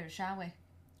think you prefer a shower.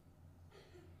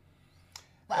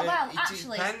 Well, It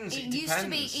actually, depends, it it used to be.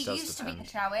 depends. It Does used to be a depend.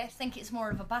 shower. I think it's more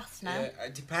of a bath now. Yeah,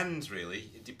 it depends, really.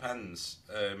 It depends.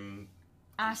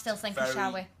 I still think a Very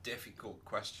shower. difficult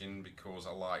question because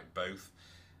I like both.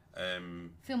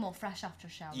 Feel more fresh after a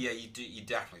shower. Yeah, you do. You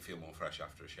definitely feel more fresh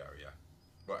after a shower. Yeah,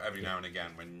 but every now and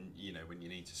again, when you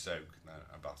need to soak,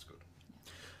 a bath's good.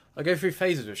 I go through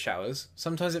phases with showers.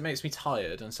 Sometimes it makes me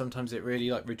tired, and sometimes it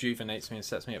really rejuvenates me and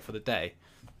sets me up for the day.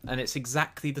 And it's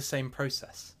exactly the same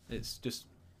process. It's just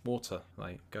water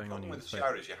going The on problem you. with the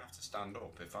shower is you have to stand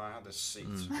up. If I had a seat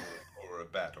or a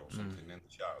bed or something in the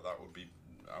shower,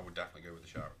 I would definitely go with the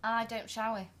shower. I don't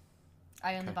shower.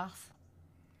 I own the Okay. bath.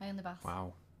 I own the bath.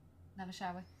 Wow, Never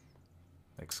shower.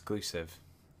 exclusive.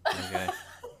 There you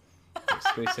go.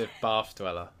 Exclusive bath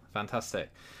dweller.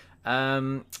 Fantastic.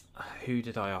 Who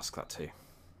did I ask that to?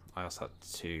 I asked that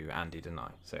to Andy, didn't I?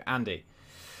 So Andy,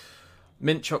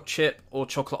 mint choc chip or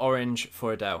chocolate orange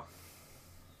for Adele?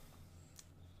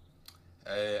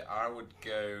 I would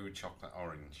go chocolate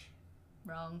orange.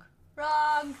 Wrong.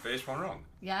 Wrong. First one wrong.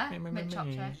 Yeah. Me, me, Mint me,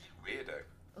 chocolate. me. Weirdo.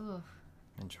 Ooh,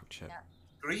 Mint choc chip. Yeah.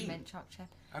 Green. mint chocolate.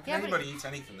 How can Yeah, but anybody eat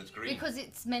anything that's green? Because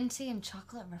it's minty and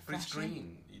chocolate and but it's refreshing.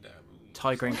 green.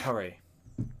 Thai green curry.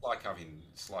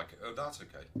 It's like oh, that's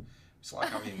okay. It's like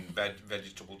having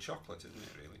vegetable chocolate, isn't it?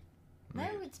 Really?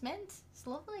 No, it's mint. It's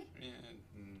lovely. Yeah.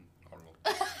 Horrible.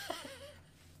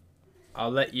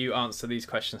 I'll let you answer these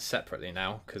questions separately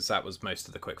now, because that was most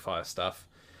of the quickfire stuff.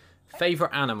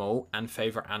 Favourite animal and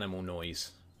favourite animal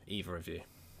noise? Either of you.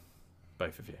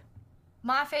 Both of you.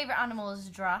 My favourite animal is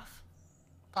a giraffe.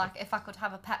 Like, if I could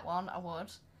have a pet one, I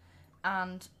would.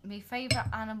 And my favourite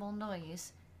animal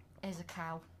noise is a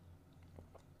cow.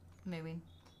 Mooing.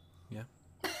 Yeah.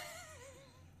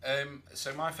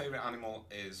 So my favourite animal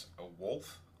is a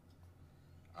wolf,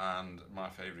 and my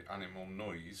favourite animal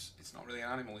noise, it's not really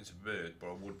an animal, it's a bird, but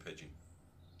a wood pigeon.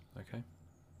 Okay.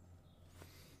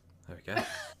 There we go.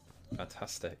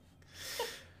 Fantastic.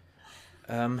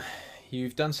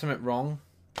 You've done something wrong,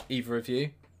 either of you.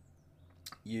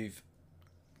 You've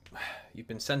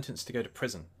been sentenced to go to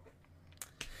prison.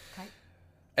 Okay.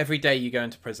 Every day you go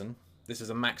into prison. This is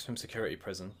a maximum security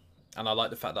prison. And I like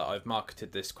the fact that I've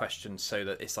marketed this question so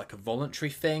that it's like a voluntary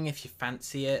thing if you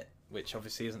fancy it, which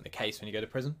obviously isn't the case when you go to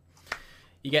prison.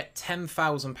 You get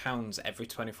 £10,000 every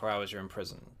 24 hours you're in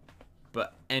prison.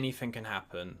 But anything can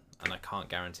happen, and I can't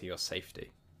guarantee your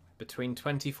safety. Between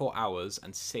 24 hours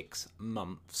and 6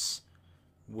 months,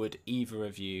 would either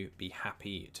of you be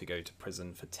happy to go to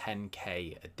prison for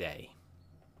 10k a day?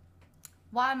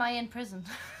 Why am I in prison?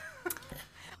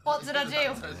 What did I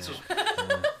do?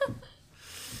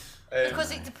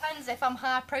 Because it depends if I'm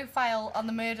high profile on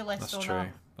the murder list That's or true. not.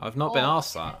 I've not been Or-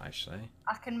 asked that, actually.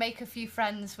 I can make a few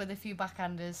friends with a few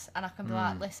backhanders and I can be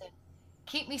like, listen,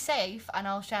 keep me safe and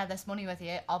I'll share this money with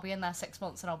you. I'll be in there 6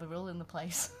 months and I'll be ruling the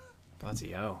place.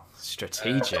 Bloody hell.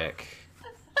 Strategic.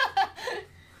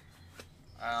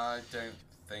 I don't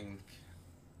think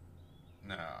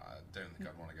I'd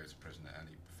want to go to prison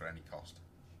for any cost,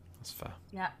 That's fair.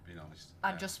 Yeah. being honest.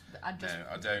 I'd No. just No,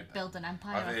 I don't. build an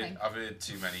empire, I think. I've heard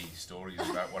too many stories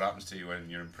about what happens to you when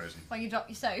you're in prison. When you drop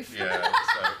your soap. Yeah,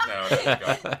 so no, I don't think I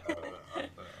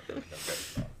don't think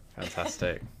I'll go.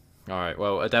 Fantastic. All right.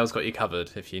 Well, Adele's got you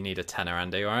covered if you need a tenner,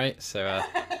 Andy. All right. So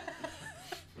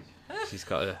she's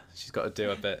got to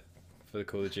do a bit for the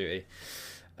Call of Duty.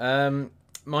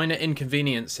 Minor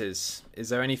inconveniences. Is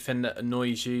there anything that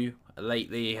annoys you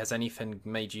lately? Has anything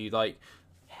made you like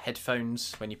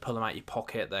headphones when you pull them out your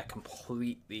pocket? They're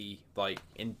completely like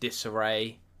in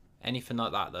disarray. Anything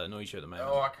like that annoys you at the moment?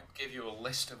 Oh, I could give you a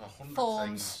list of 100 Forms.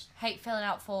 things. Hate filling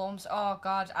out forms. Oh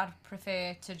God, I'd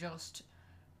prefer to just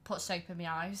put soap in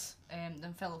my eyes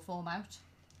than fill a form out.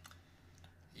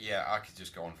 Yeah, I could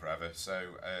just go on forever. So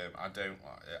I don't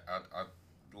like. I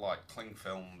like cling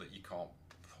film that you can't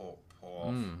pour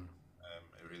off.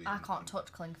 It really, I can't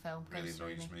touch cling film. Really goes through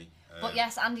annoys me. But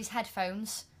yes, Andy's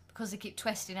headphones, because they keep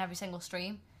twisting every single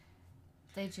stream.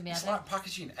 They do me It's head in. like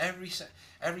packaging. Every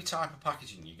type of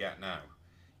packaging you get now,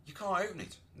 you can't open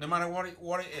it. No matter what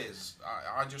it is,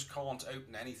 I just can't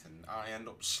open anything. I end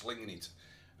up slinging it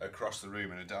across the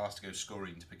room, and Adele has to go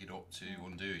scurrying to pick it up to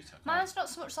undo it. I can't. Mine's not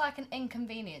so much like an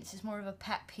inconvenience, it's more of a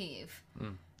pet peeve.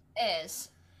 Is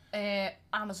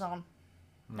Amazon.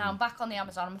 Now I'm back on the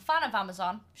Amazon. I'm a fan of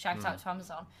Amazon. Shout out to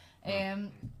Amazon.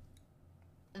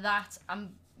 That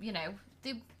I'm,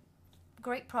 the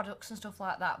great products and stuff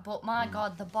like that. But my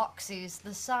God, the boxes,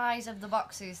 the size of the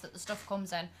boxes that the stuff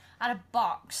comes in. I had a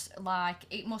box, like,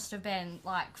 it must have been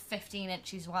like 15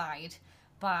 inches wide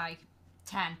by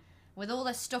 10, with all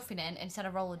this stuffing in instead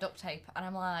of roll of duct tape. And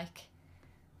I'm like,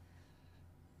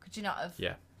 could you not have?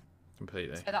 Yeah,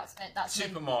 completely. So that's it. That's me.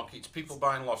 Supermarkets, people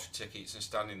buying lottery tickets and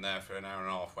standing there for an hour and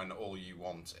a half when all you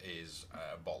want is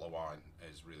a bottle of wine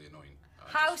is really annoying.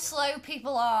 How slow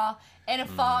people are in a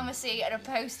pharmacy and a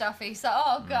post office.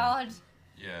 Oh God.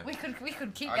 Yeah. We could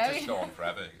keep I going. just go on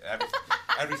forever.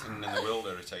 Everything in the world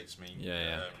irritates me.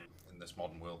 Yeah. In this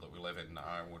modern world that we live in,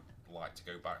 I would like to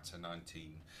go back to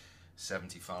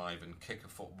 1975 and kick a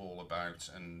football about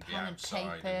and be Pen and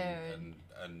outside paper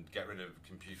and get rid of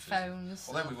computers. Phones.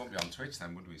 Well, then we wouldn't be on Twitch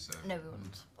then, would we? So. No, we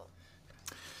wouldn't. But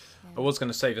I was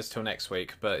going to save this till next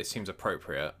week, but it seems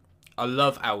appropriate. I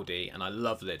love Aldi and I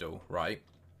love Lidl, right?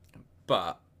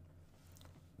 But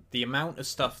the amount of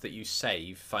stuff that you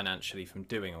save financially from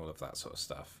doing all of that sort of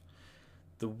stuff,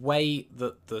 the way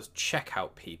that the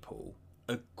checkout people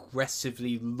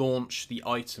aggressively launch the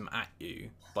item at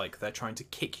you, like they're trying to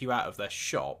kick you out of their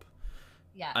shop.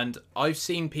 yeah. And I've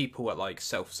seen people at like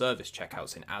self-service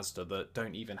checkouts in Asda that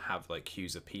don't even have like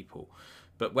queues of people,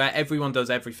 but where everyone does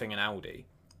everything in Aldi,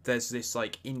 there's this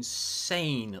like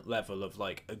insane level of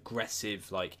like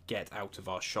aggressive like get out of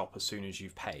our shop as soon as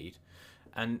you've paid.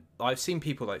 And I've seen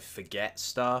people like forget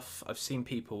stuff. I've seen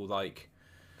people like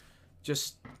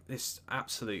just this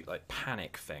absolute like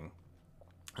panic thing,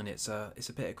 and it's a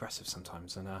bit aggressive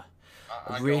sometimes. And I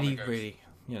really, go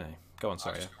go on. I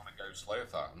Sorry. just want to go slow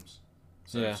if that happens.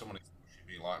 So Yeah. if somebody should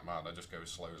be like mad, I just go as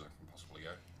slow as I can possibly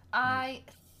go. I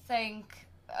think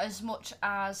as much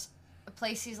as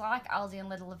places like Aldi and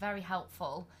Lidl are very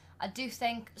helpful, I do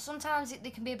think sometimes they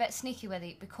can be a bit sneaky with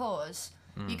it, because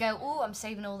you go, oh, I'm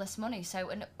saving all this money, so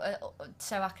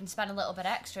I can spend a little bit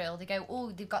extra. Or they go, oh,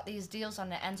 they've got these deals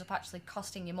on, it ends up actually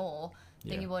costing you more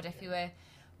than Yeah. you would if you were.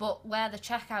 But where the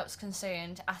checkout's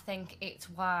concerned, I think it's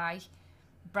why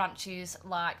branches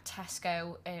like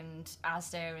Tesco and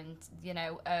Asda and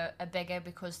are bigger,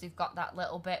 because they've got that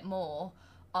little bit more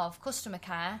of customer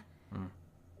care,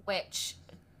 which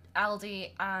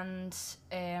Aldi and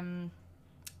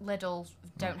Lidl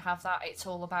don't have that. It's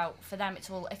all about, for them,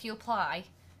 it's all, if you apply,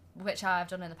 which I've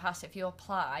done in the past, if you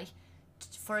apply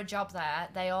for a job there,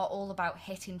 they are all about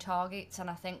hitting targets. And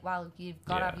I think, well, you've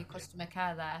got to have your customer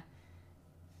care there,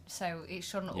 so it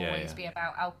shouldn't always be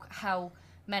about how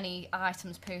many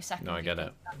items per second. No, I you get can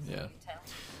it. actually Yeah. retail.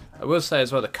 I will say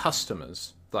as well, the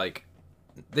customers, like,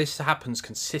 this happens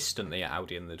consistently at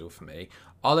Aldi and Lidl for me.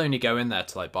 I'll only go in there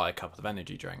to like buy a couple of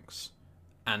energy drinks,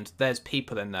 and there's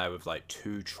people in there with like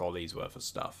 2 trolleys worth of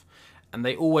stuff, and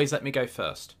they always let me go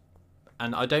first.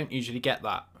 And I don't usually get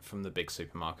that from the big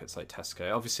supermarkets like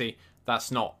Tesco. Obviously,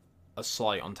 that's not a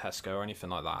slight on Tesco or anything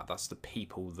like that. That's the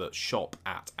people that shop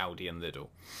at Aldi and Lidl.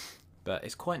 But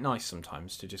it's quite nice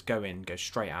sometimes to just go in, go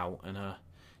straight out, and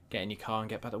get in your car and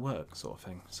get back to work, sort of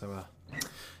thing. So,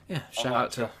 yeah, shout Online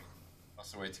out to... shopping.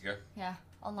 That's the way to go. Yeah,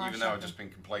 online Even though shopping. I've just been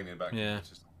complaining about Yeah. it's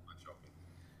just online shopping.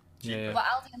 Yeah. But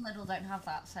Aldi and Lidl don't have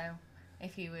that, so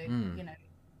if you were,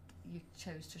 you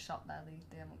chose to shop there,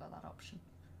 they haven't got that option.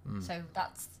 So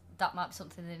that might be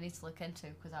something they need to look into,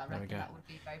 because I we reckon go. that would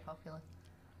be very popular.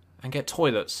 And get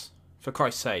toilets, for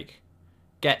Christ's sake.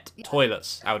 Get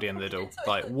toilets, Aldi and Lidl.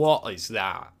 Like, what is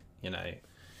that? Anyway,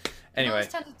 I always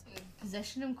tended to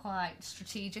position them quite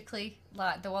strategically.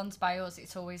 Like the ones by us,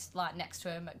 it's always like next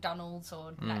to a McDonald's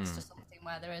or next to something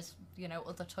where there is,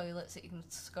 other toilets that you can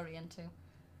scurry into.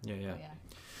 yeah. But yeah.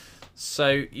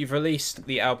 So, you've released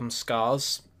the album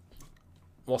Scars.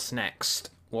 What's next?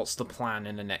 What's the plan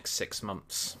in the next 6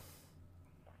 months?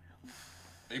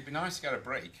 It'd be nice to get a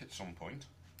break at some point.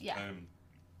 Yeah.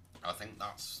 I think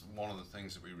that's one of the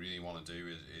things that we really want to do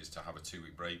is to have a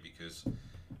 2-week break, because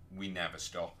we never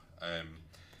stop.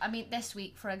 I mean, this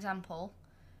week, for example,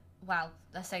 well,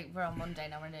 let's say we're on Monday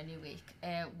now, we're in a new week.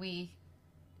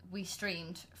 We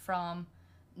streamed from,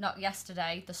 not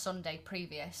yesterday, the Sunday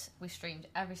previous. We streamed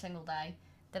every single day,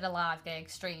 did a live gig,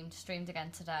 streamed again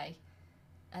today,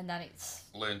 and then it's...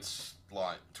 Learnt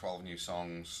like 12 new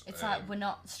songs. It's like we're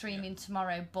not streaming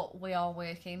tomorrow, but we are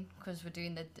working because we're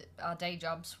doing our day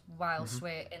jobs whilst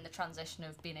we're in the transition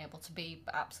of being able to be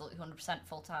absolutely 100%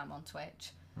 full time on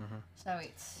Twitch. So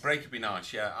it's... Break would be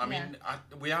nice, yeah. I mean,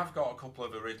 we have got a couple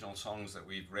of original songs that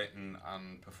we've written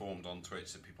and performed on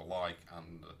Twitch that people like,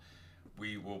 and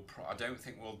we will... I don't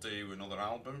think we'll do another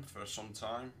album for some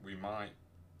time. We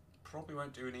probably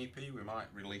won't do an EP. We might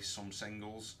release some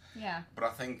singles. Yeah. But I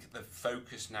think the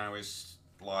focus now is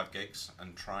live gigs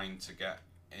and trying to get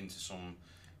into some...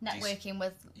 Networking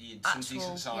with some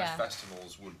decent-sized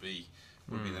festivals would be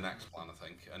the next plan, I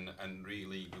think, and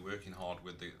really be working hard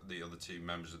with the other 2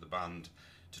 members of the band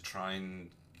to try and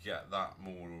get that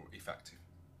more effective.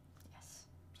 Yes.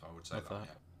 So I would say Love that. that.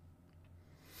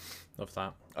 Yeah. Love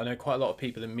that. I know quite a lot of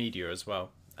people in media as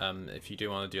well. If you do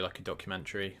want to do like a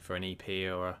documentary for an EP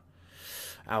or a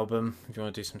album, if you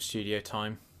want to do some studio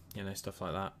time, stuff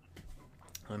like that,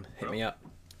 hit me up.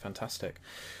 Fantastic.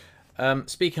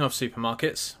 Speaking of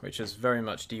supermarkets, which has very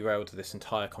much derailed this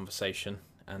entire conversation,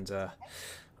 and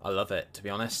I love it, to be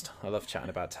honest. I love chatting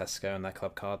about Tesco and their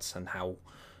club cards, and how,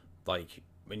 like,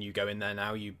 when you go in there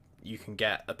now, you can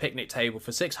get a picnic table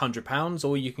for £600,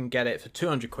 or you can get it for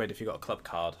 £200 if you've got a club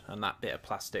card, and that bit of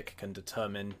plastic can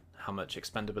determine how much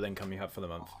expendable income you have for the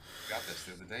month. You had this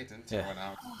the other day, didn't you?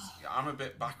 Yeah. I'm a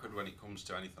bit backward when it comes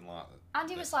to anything like that.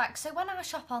 Andy was like, so when I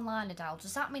shop online, Adele,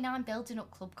 does that mean I'm building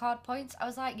up club card points? I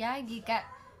was like, yeah, you get,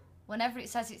 whenever it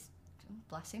says it's,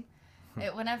 bless him,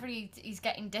 whenever he's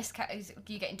getting discounts,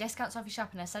 you're getting discounts off your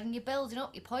shopping. I said, and you're building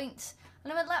up your points.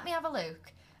 And I went, let me have a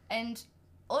look. And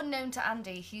unknown to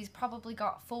Andy, he's probably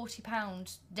got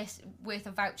 £40 worth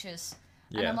of vouchers.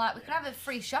 And I'm like, we could have a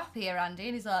free shop here, Andy.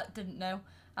 And he's like, didn't know.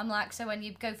 I'm like, so when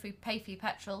you go through pay for your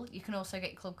petrol, you can also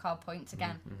get club card points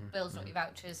again. Builds up your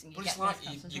vouchers and you But get it's like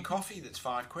discounts your coffee that's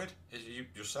 £5, as you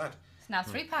just said. It's now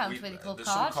 £3 with your club there's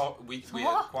card. we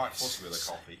are quite fussy with a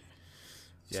coffee.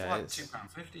 It's like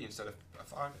 £2.50 instead of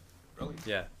 £5. Brilliant.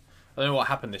 Yeah. I don't know what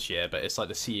happened this year, but it's like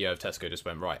the CEO of Tesco just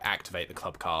went, right, activate the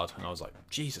club card. And I was like,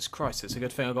 Jesus Christ, it's a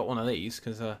good thing I got one of these,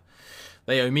 because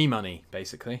they owe me money,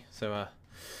 basically. So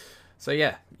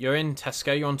yeah, you're in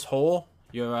Tesco, you're on tour,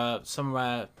 you're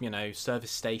somewhere,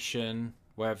 service station,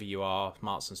 wherever you are,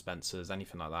 Marks and Spencer's,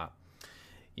 anything like that.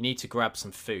 You need to grab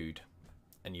some food,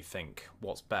 and you think,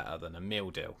 what's better than a meal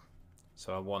deal?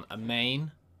 So I want a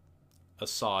main, a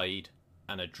side,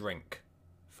 and a drink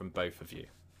from both of you.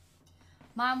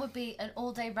 Mine would be an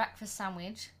all-day breakfast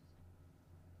sandwich,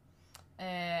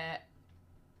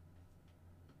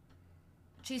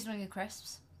 cheese and onion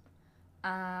crisps,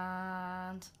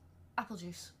 and apple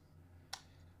juice.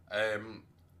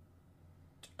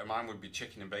 Mine would be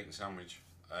chicken and bacon sandwich,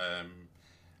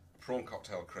 prawn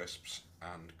cocktail crisps,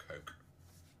 and Coke.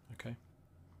 Okay.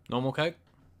 Normal Coke?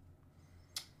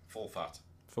 Full fat.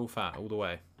 Full fat, all the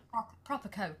way. Proper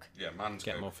Coke. Yeah, man's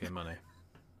Get Coke. more for your money.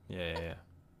 Yeah.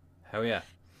 Hell yeah.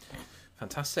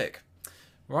 Fantastic.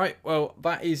 Right, well,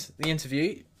 that is the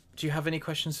interview. Do you have any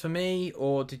questions for me,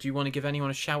 or did you want to give anyone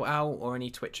a shout out, or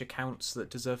any Twitch accounts that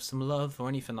deserve some love, or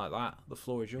anything like that? The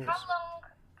floor is yours. How long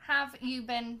have you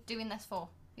been doing this for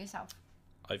yourself?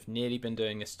 I've nearly been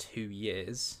doing this 2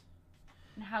 years.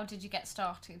 And how did you get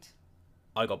started?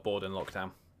 I got bored in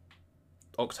lockdown.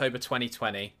 October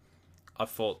 2020, I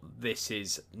thought this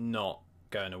is not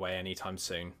going away anytime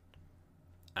soon.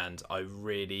 And I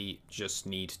really just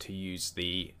need to use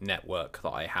the network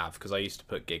that I have, because I used to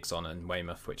put gigs on in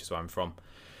Weymouth, which is where I'm from.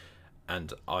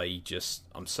 And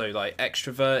I'm so like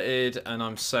extroverted, and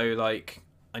I'm so like,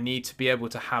 I need to be able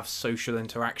to have social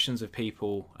interactions with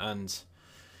people, and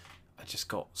I just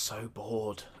got so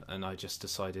bored, and I just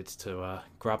decided to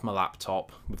grab my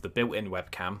laptop with the built-in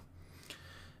webcam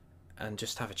and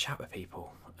just have a chat with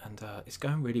people, and it's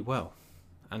going really well.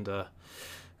 And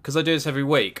because I do this every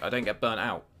week, I don't get burnt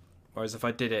out. Whereas if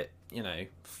I did it,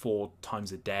 4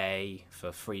 times a day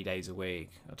for 3 days a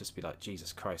week, I'd just be like,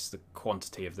 Jesus Christ, the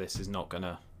quantity of this is not going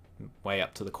to weigh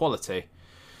up to the quality.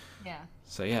 Yeah.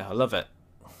 So yeah, I love it.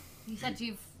 You said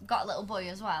you've got a little boy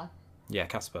as well. Yeah,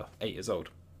 Casper, 8 years old.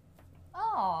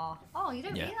 Oh, you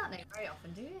don't hear that name very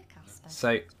often, do you, Casper?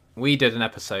 So we did an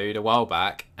episode a while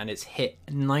back, and it's hit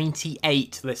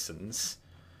 98 listens.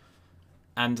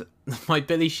 And my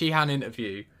Billy Sheehan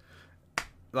interview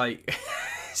Like,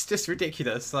 it's just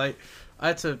ridiculous. Like, I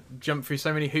had to jump through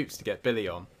so many hoops to get Billy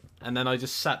on, and then I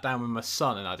just sat down with my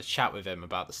son and I had a chat with him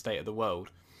about the state of the world,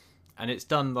 and it's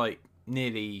done like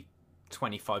nearly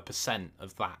 25%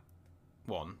 of that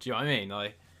one. Do you know what I mean?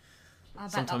 Like, I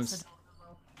bet sometimes, that's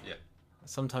Yeah.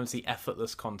 sometimes the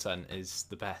effortless content is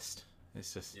the best.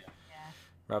 It's just yeah.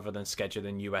 rather than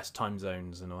scheduling US time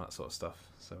zones and all that sort of stuff.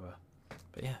 So,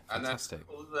 but yeah, And then, fantastic.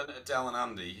 other than Adele and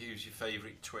Andy, who's your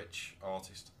favourite Twitch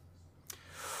artist?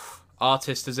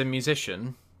 Artist as a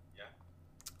musician.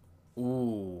 Yeah.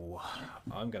 Ooh,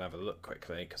 I'm gonna have a look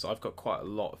quickly because I've got quite a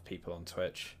lot of people on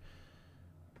Twitch.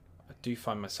 I do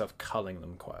find myself culling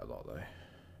them quite a lot though.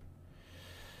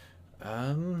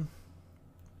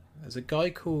 There's a guy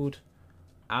called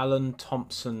Alan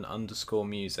Thompson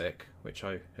 _music, which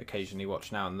I occasionally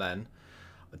watch now and then.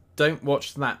 I don't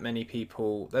watch that many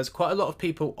people. There's quite a lot of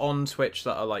people on Twitch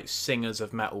that are like singers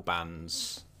of metal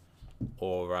bands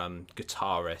or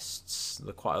guitarists. There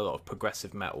are quite a lot of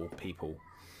progressive metal people.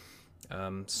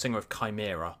 Singer of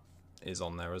Chimera is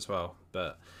on there as well.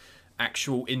 But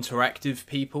actual interactive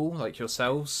people like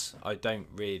yourselves, I don't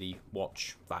really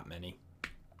watch that many.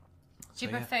 Do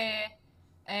you prefer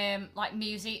like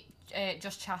music,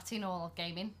 just chatting, or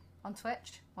gaming on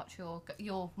Twitch? What's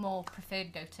your more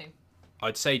preferred go-to?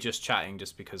 I'd say just chatting,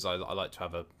 just because I like to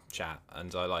have a chat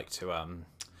and I like to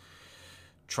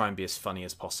try and be as funny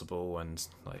as possible and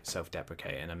like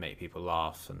self-deprecating and make people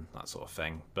laugh and that sort of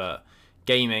thing. But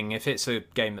gaming, if it's a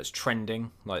game that's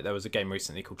trending, like there was a game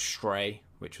recently called Stray,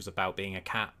 which was about being a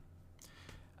cat.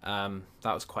 That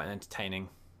was quite an entertaining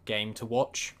game to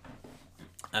watch.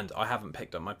 And I haven't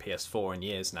picked up my PS4 in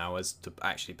years now as to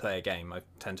actually play a game. I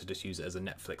tend to just use it as a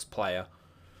Netflix player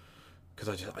because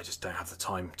I just don't have the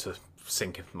time to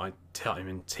sink my time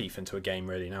and teeth into a game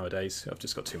really nowadays. I've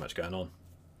just got too much going on.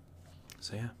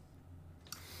 So yeah.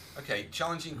 Okay,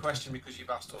 challenging question because you've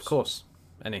asked us. Of course.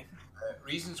 Any.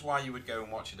 Reasons why you would go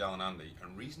and watch Adele and Andy,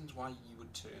 and reasons why you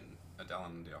would turn Adele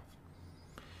and Andy off.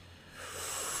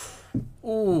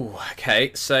 Ooh,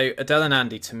 okay. So Adele and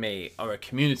Andy to me are a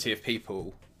community of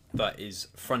people that is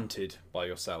fronted by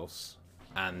yourselves,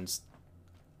 and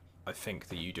I think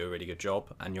that you do a really good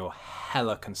job and you're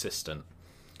hella consistent.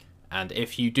 And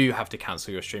if you do have to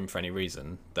cancel your stream for any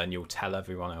reason, then you'll tell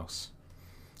everyone else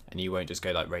and you won't just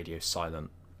go like radio silent.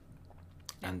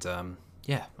 And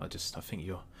yeah, I think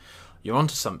you're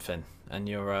onto something, and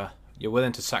you're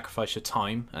willing to sacrifice your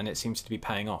time, and it seems to be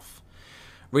paying off.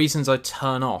 Reasons I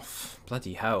turn off,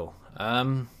 bloody hell.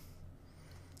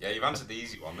 Yeah, you've answered the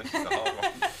easy one. This is the hard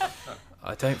one.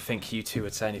 I don't think you two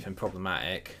would say anything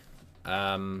problematic.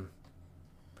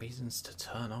 Reasons to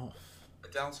turn off.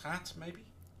 Adele's hat, maybe?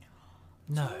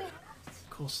 No, of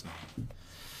course not.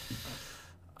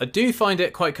 I do find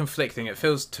it quite conflicting. It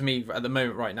feels to me at the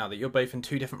moment right now that you're both in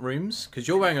two different rooms, because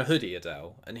you're wearing a hoodie,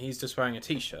 Adele, and he's just wearing a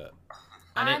t-shirt.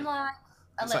 And I'm like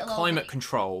a it's little like climate old lady.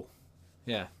 control.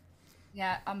 Yeah.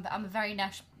 Yeah, I'm a very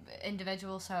niche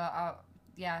individual, so I'm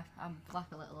like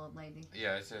a little old lady.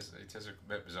 Yeah, it is a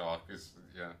bit bizarre because,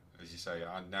 yeah, as you say,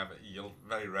 you'll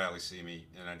very rarely see me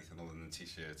in anything other than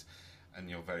t-shirts, and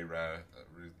you'll very rarely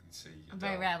see Adele. I'm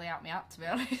very rarely out my out, to be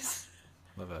honest.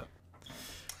 Love it.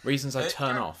 Reasons I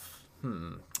turn off.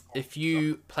 If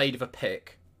you played with a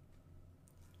pick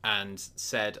and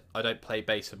said, I don't play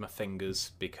bass with my fingers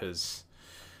because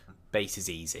bass is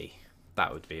easy,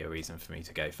 that would be a reason for me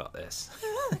to go, fuck this.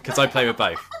 Because I play with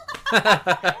both.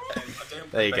 I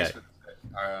don't There you play go. bass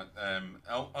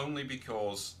with only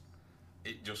because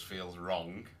it just feels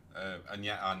wrong, and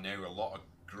yet I know a lot of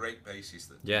great bassists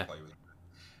that Yeah. play with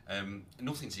it.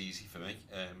 Nothing's easy for me.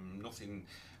 Nothing.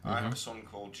 I have a son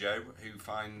called Joe who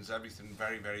finds everything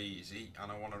very, very easy,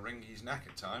 and I want to wring his neck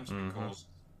at times because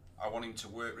I want him to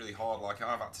work really hard, like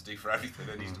I've had to do for everything,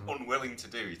 and he's unwilling to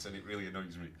do it, and it really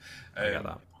annoys me. I get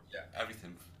that. Yeah,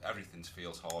 everything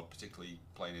feels hard, particularly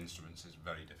playing instruments is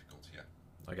very difficult. Yeah.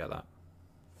 I get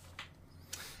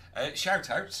that. Shout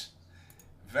outs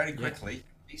very quickly.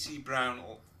 DC Brown,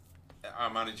 our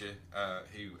manager,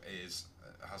 who has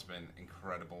been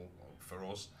incredible for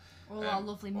us. All our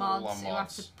lovely all mods our who have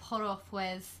to mods. put up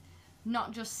with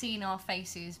not just seeing our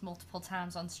faces multiple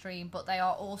times on stream, but they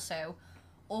are also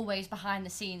always behind the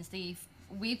scenes.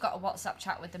 We've got a WhatsApp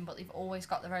chat with them, but they've always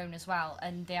got their own as well,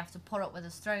 and they have to put up with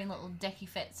us throwing little dicky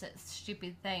fits at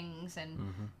stupid things,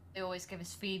 and they always give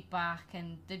us feedback,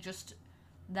 and they're just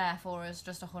there for us,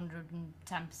 just 110%,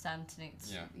 and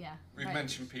it's We've very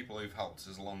mentioned people who've helped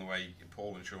us along the way: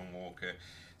 Paul and Sean Walker,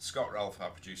 Scott Ralph,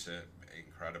 our producer,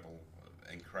 incredible.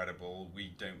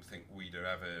 We don't think we'd have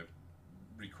ever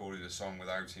recorded a song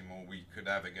without him, or we could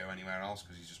ever go anywhere else,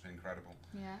 because he's just been incredible.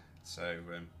 Yeah. So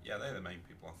yeah, they're the main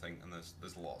people, I think, and there's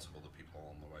lots of other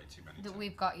people on the way too many. That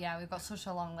we've got such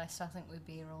a long list. I think we'd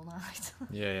be here all night.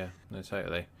 Yeah, no,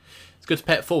 totally. It's good to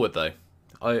pay it forward though.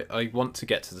 I want to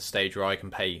get to the stage where I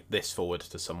can pay this forward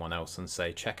to someone else and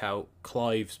say, check out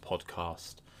Clive's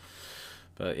podcast.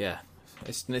 But yeah,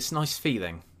 it's a nice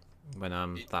feeling when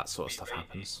that sort of stuff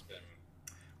happens.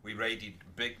 We raided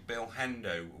Big Bill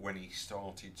Hendo when he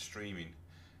started streaming,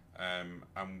 and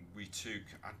we took,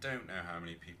 I don't know how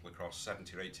many people across,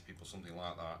 70 or 80 people, something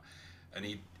like that, and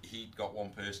he'd got one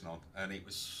person on, and it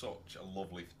was such a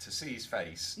lovely to see his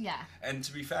face. Yeah. And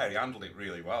to be fair, he handled it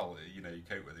really well. You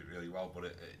coped with it really well.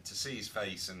 But to see his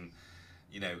face, and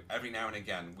every now and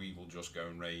again, we will just go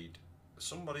and raid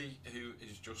somebody who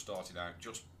has just started out,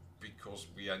 just because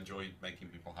we enjoy making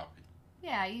people happy.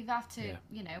 Yeah, you have to.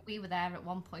 We were there at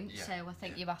one point, so I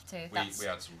think you have to. We had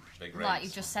some big raids. Like you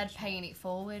just said, paying it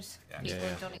forward. People have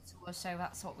Yeah. done it to us, so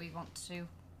that's what we want to do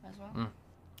as well.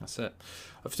 That's it.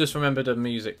 I've just remembered a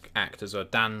music act as well,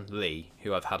 Dan Lee,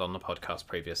 who I've had on the podcast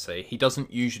previously. He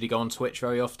doesn't usually go on Twitch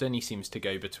very often. He seems to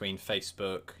go between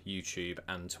Facebook, YouTube,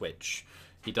 and Twitch.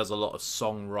 He does a lot of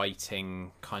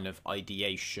songwriting, kind of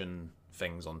ideation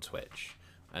things on Twitch,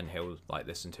 and he'll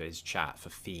listen to his chat for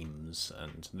themes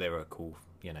and lyrical,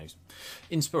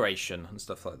 inspiration and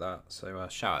stuff like that. So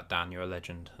shout out Dan, you're a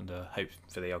legend, and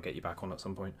hopefully I'll get you back on at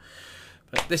some point.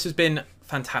 But this has been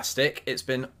fantastic. It's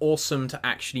been awesome to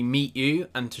actually meet you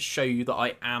and to show you that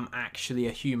I am actually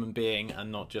a human being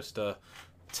and not just a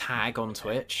tag on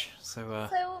Twitch. So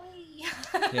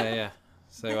yeah.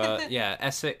 So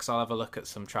Essex, I'll have a look at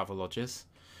some travel lodges.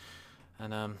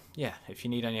 And if you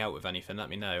need any help with anything, let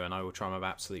me know, and I will try my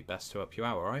absolute best to help you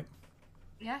out. All right?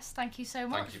 Yes, thank you so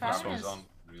much. Thank you for having us on.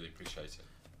 Really appreciate it.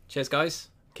 Cheers, guys.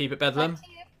 Keep it bedlam. Thank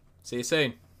you. See you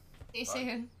soon. See you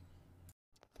soon.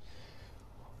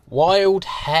 Wild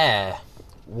Hair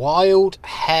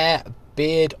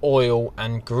beard oil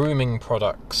and grooming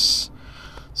products.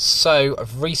 So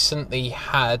I've recently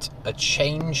had a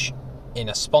change in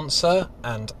a sponsor,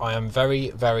 and I am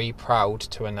very, very proud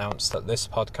to announce that this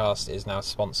podcast is now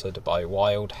sponsored by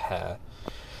Wild Hair.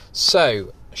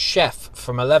 So, a chef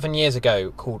from 11 years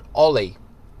ago called Ollie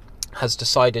has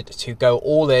decided to go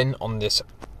all in on this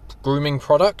grooming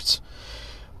product.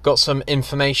 Got some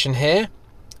information here.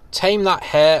 Tame that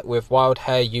hair with Wild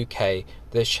Hair UK.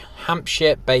 This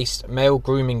Hampshire-based male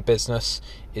grooming business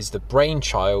is the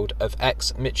brainchild of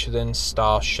ex-Michelin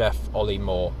star chef Ollie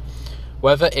Moore.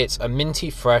 Whether it's a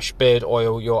minty fresh beard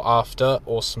oil you're after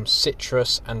or some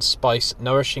citrus and spice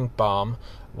nourishing balm,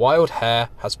 Wild Hair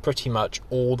has pretty much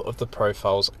all of the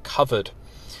profiles covered.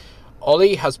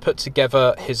 Ollie has put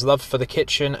together his love for the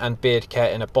kitchen and beard care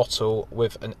in a bottle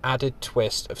with an added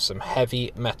twist of some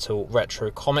heavy metal retro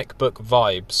comic book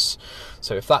vibes.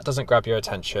 So if that doesn't grab your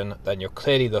attention, then you're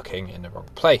clearly looking in the wrong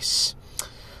place.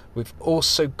 We've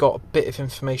also got a bit of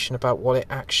information about what it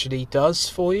actually does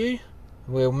for you.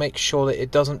 We'll make sure that it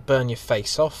doesn't burn your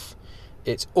face off.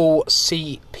 It's all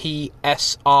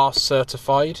CPSR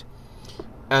certified,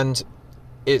 and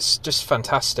it's just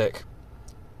fantastic.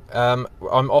 I'm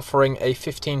offering a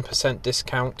 15%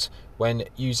 discount when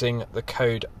using the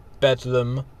code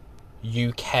BEDLAM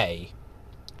UK.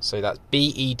 So that's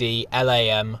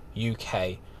BEDLAM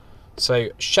UK. So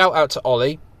shout out to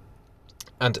Ollie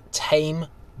and tame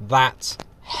that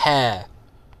hair.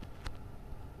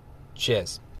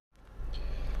 Cheers.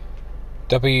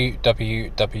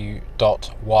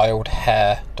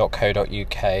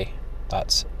 www.wildhair.co.uk.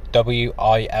 That's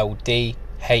WILDHARE.